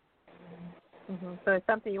writing though. So it's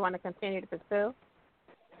something you want to continue to pursue.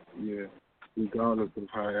 Yeah. Regardless of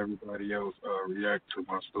how everybody else react to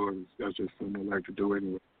my stories, that's just something I like to do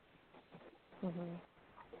anyway. Mhm.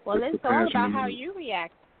 Well, it's all about how you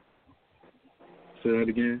react. Say that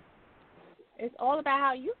again. It's all about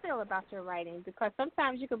how you feel about your writing, because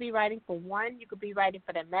sometimes you could be writing for one, you could be writing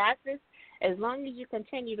for the masses. As long as you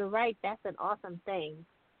continue to write, that's an awesome thing.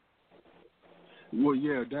 Well,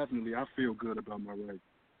 yeah, definitely. I feel good about my writing.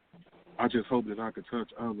 I just hope that I could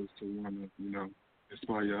touch others to want to,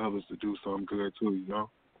 inspire others to do something good too,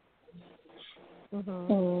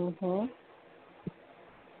 Mhm.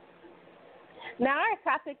 Now our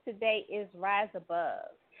topic today is Rise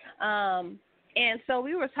Above. And so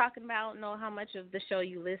we were talking about, I don't know how much of the show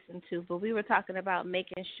you listen to, but we were talking about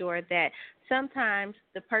making sure that sometimes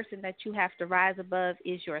the person that you have to rise above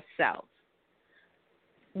is yourself.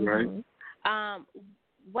 Right. Talk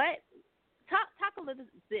a little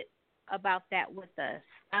bit about that with us.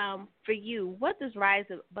 For you, what does rise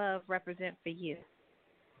above represent for you?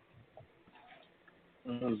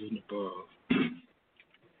 Rising above.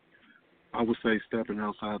 I would say stepping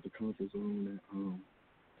outside the comfort zone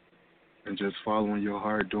and just following your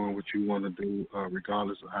heart, doing what you want to do,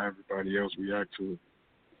 regardless of how everybody else react to it.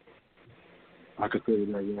 I consider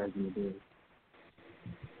that rising above.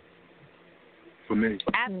 For me.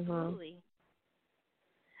 Absolutely.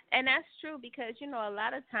 And that's true because, a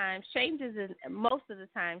lot of times most of the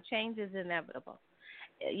time, change is inevitable.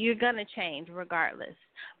 You're going to change regardless.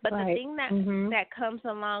 But the thing that comes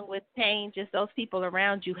along with change is those people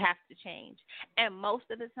around you have to change. And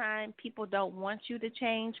most of the time, people don't want you to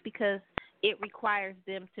change because it requires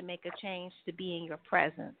them to make a change to be in your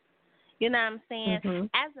presence. You know what I'm saying?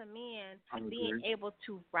 As a man, being able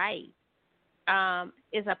to write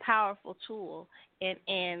is a powerful tool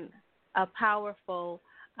and a powerful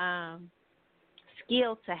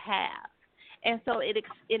skill to have. And so it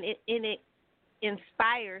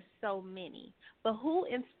inspires so many. But who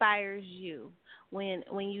inspires you when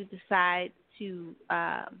you decide to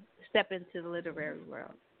step into the literary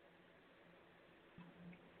world?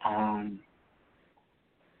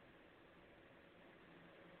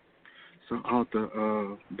 So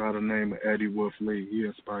author by the name of Eddie Wolf Lee, he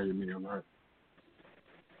inspired me a lot.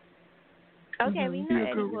 Okay, we know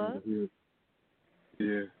Eddie Wolf.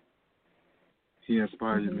 Yeah. He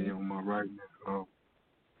inspired me on my writing.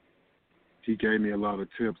 He gave me a lot of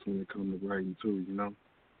tips when it comes to writing too,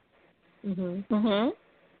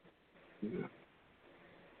 Yeah.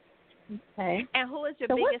 Okay. And who is your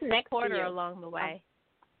biggest supporter along the way?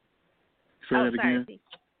 Say that again. Sorry.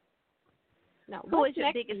 No, who is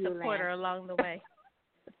your biggest supporter along the way?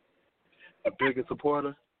 The biggest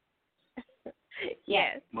supporter?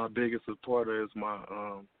 Yes. My biggest supporter is my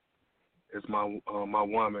my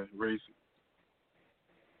woman, Reese.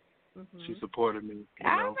 She supported me. All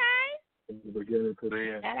right. From the beginning to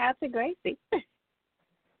the end. Shout out to Gracie.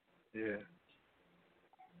 Yeah.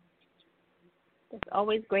 It's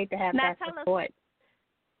always great to have that support.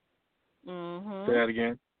 Say that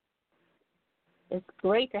again. It's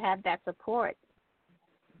great to have that support.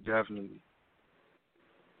 Definitely.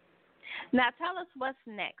 Now tell us what's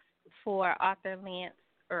next for author Lance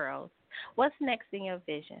Earl. What's next in your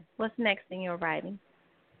vision? What's next in your writing?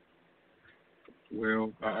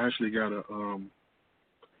 Well, I actually got an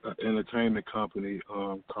entertainment company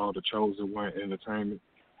called The Chosen One Entertainment,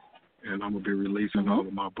 and I'm going to be releasing all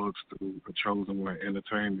of my books through The Chosen One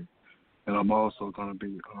Entertainment. And I'm also going to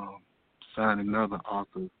be signing another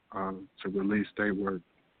author to release their work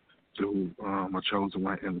through A Chosen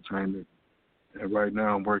One Entertainment. And right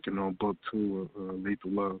now I'm working on book 2 of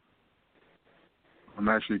Lethal Love. I'm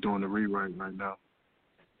actually doing the rewrite right now.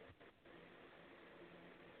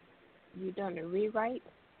 You doing a rewrite?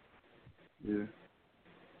 Yeah.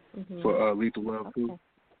 For Lethal Love too.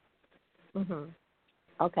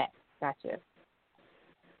 Okay, gotcha.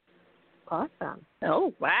 Awesome.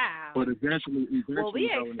 Oh wow. But eventually, well, we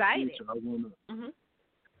excited. In the future, I wanna.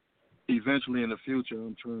 Eventually, in the future,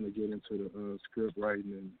 I'm trying to get into the script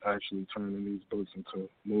writing and actually turning these books into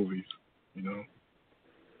movies.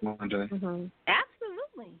 One day.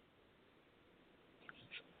 Absolutely.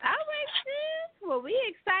 All right, sis. Well, we're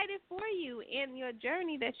excited for you and your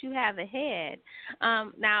journey that you have ahead.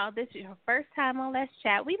 Now, this is your first time on Let's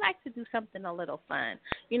Chat. We like to do something a little fun.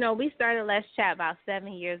 We started Let's Chat about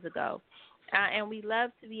 7 years ago, and we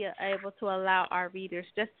love to be able to allow our readers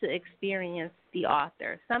just to experience the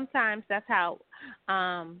author. Sometimes that's how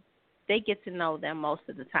they get to know them most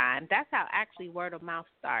of the time. That's how actually word of mouth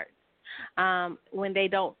starts. When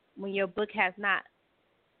your book has not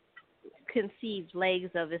conceived legs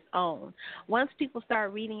of its own. Once people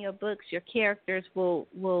start reading your books, your characters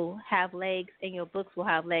will have legs, and your books will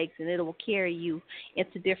have legs, and it will carry you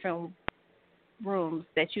into different rooms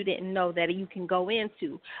that you didn't know that you can go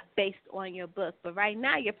into based on your book. But right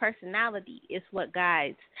now, your personality is what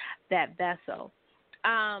guides that vessel.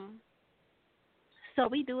 So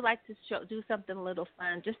we do like to do something a little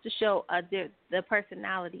fun just to show the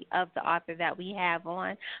personality of the author that we have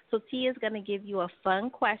on. So Tia is going to give you a fun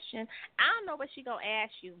question. I don't know what she's going to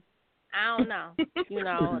ask you. I don't know. You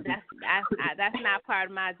know, that's not part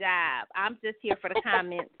of my job. I'm just here for the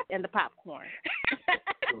comments and the popcorn.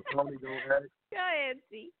 So Toni, go ahead. Go ahead,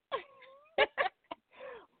 T.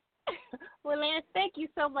 Well, Lance, thank you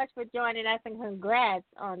so much for joining us, and congrats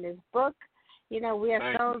on this book. You know, we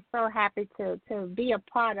are so happy to be a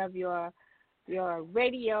part of your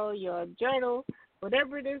radio, your journal,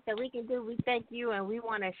 whatever it is that we can do. We thank you, and we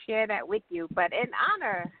want to share that with you. But in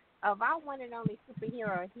honor of our one and only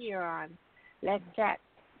superhero here on Let's Chat,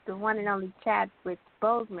 the one and only Chat with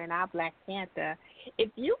Bozeman, our Black Panther, if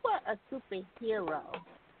you were a superhero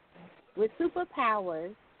with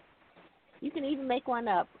superpowers, you can even make one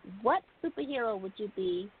up. What superhero would you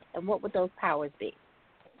be, and what would those powers be?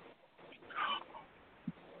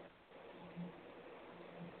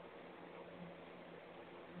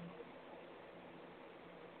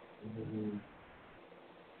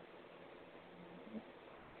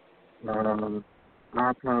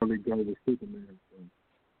 I'll probably go with Superman.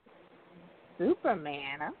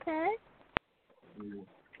 Superman, okay. Yeah.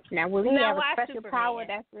 Now, will he have a special Superman? power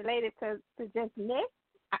that's related to just Nick?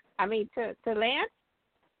 I mean, to Lance?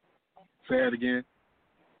 Say it again.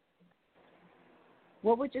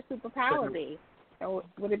 What would your superpower be? Or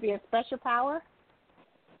would it be a special power?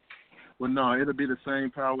 Well, no, it'll be the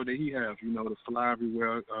same power that he has, you know, to fly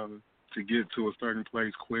everywhere, to get to a certain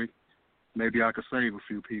place quick. Maybe I could save a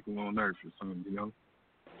few people on Earth or something, you know.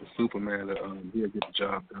 The Superman, he'll get the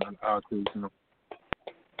job done. I'll do, you know.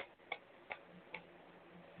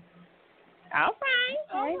 All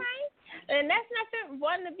right. And that's nothing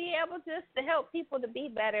wrong to be able just to help people to be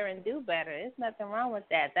better and do better. There's nothing wrong with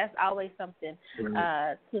that. That's always something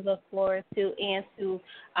to look forward to and to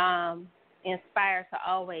inspire to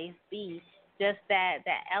always be just that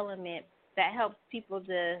element that helps people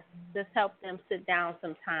to just help them sit down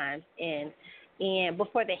sometimes and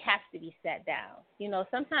before they have to be sat down. You know,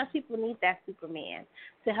 sometimes people need that Superman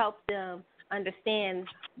to help them understand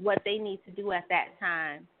what they need to do at that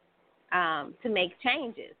time to make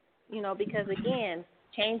changes. You know, because again,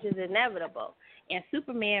 change is inevitable, and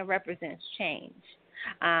Superman represents change.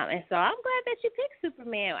 And so I'm glad that you picked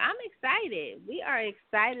Superman. I'm excited. We are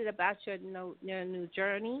excited about your new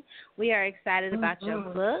journey. We are excited about your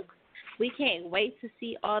book. We can't wait to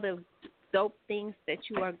see all the dope things that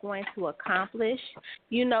you are going to accomplish.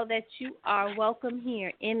 You know that you are welcome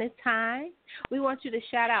here anytime. We want you to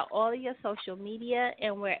shout out all of your social media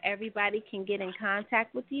and where everybody can get in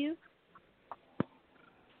contact with you.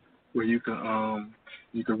 Where you can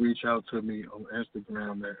reach out to me on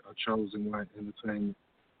Instagram at A Chosen White Entertainment,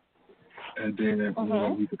 and then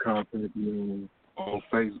you can contact me on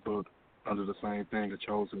Facebook under the same thing, A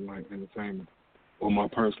Chosen White Entertainment, or my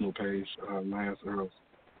personal page, Lance Earl.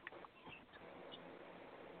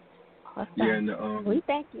 Awesome. Yeah, and we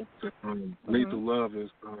thank you. Lethal Love is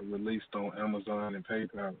released on Amazon and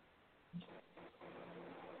PayPal.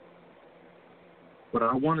 But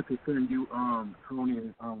I wanted to send you,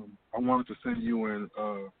 Toni, I wanted to send you and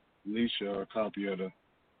Lissha a copy of a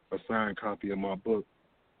signed copy of my book.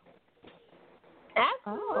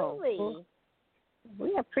 Absolutely. Oh,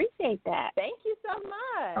 we appreciate that. Thank you so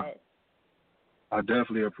much. I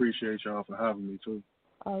definitely appreciate y'all for having me, too.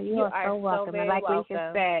 Oh, you are so welcome. And like welcome.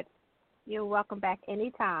 Lissha said, you're welcome back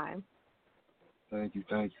anytime. Thank you.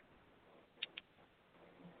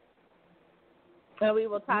 And we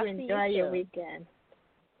will talk to you enjoy your soon. weekend.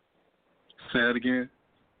 Say it again.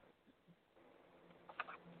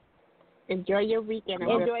 Enjoy your weekend.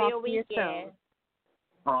 Enjoy your weekend.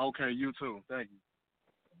 Oh, okay. You too. Thank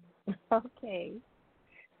you. Okay.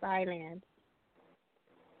 Bye, Lance.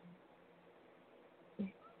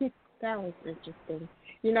 That was interesting.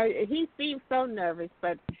 You know, he seemed so nervous,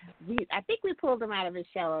 but I think we pulled him out of his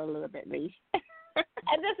shell a little bit, Lissha.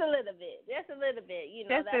 Just a little bit. You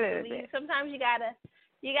know, just a little bit. Sometimes you gotta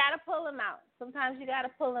pull him out. Sometimes you gotta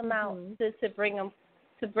pull him out to bring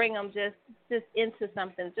him just into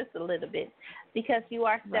something just a little bit, because you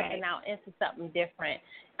are stepping out into something different.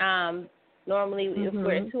 Normally, if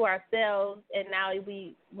we're to ourselves, and now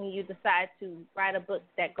when you decide to write a book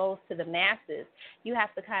that goes to the masses, you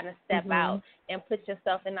have to kind of step out and put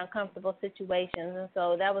yourself in uncomfortable situations. And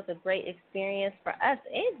so that was a great experience for us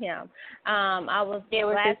and him. I was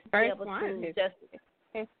glad to be able to just.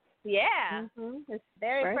 Yeah, his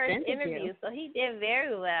very first interview. So he did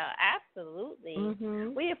very well. Absolutely.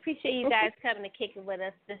 We appreciate you guys coming to kick it with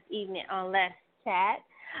us this evening on Let's Chat.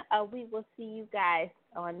 We will see you guys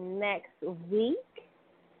on next week.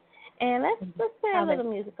 And let's play a little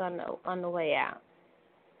music on the way out.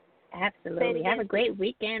 Absolutely. Have a great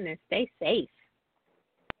weekend and stay safe.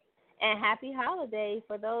 And happy holiday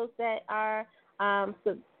for those that are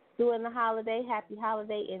doing the holiday. Happy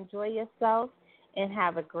holiday. Enjoy yourself. And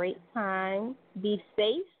have a great time. Be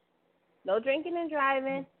safe. No drinking and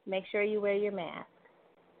driving. Make sure you wear your mask.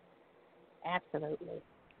 Absolutely.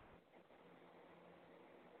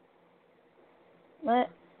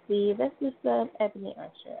 Let's see. This is Ebony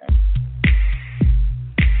Archer.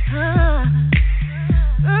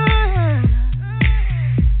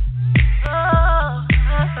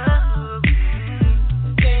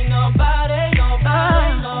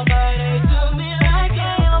 Ain't nobody do me like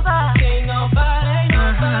you. Ain't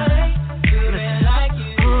nobody do me like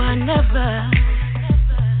you. Oh, I never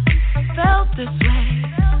felt this way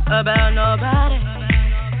about nobody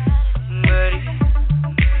but you.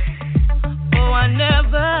 Oh, I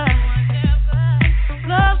never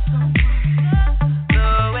loved someone the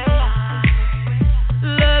way I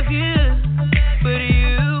love you, but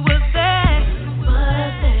you was there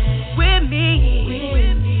with me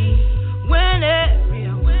when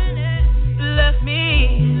everyone left me.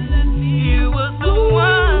 You was the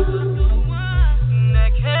one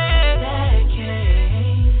that came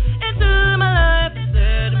into my life and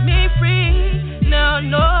set me free. Now I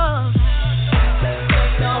know.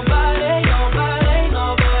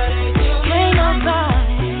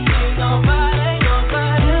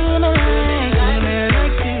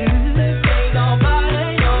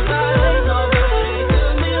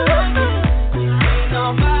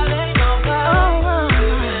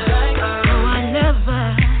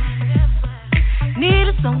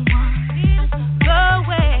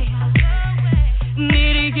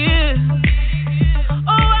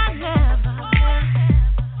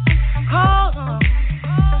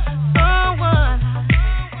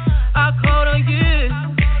 I called on you.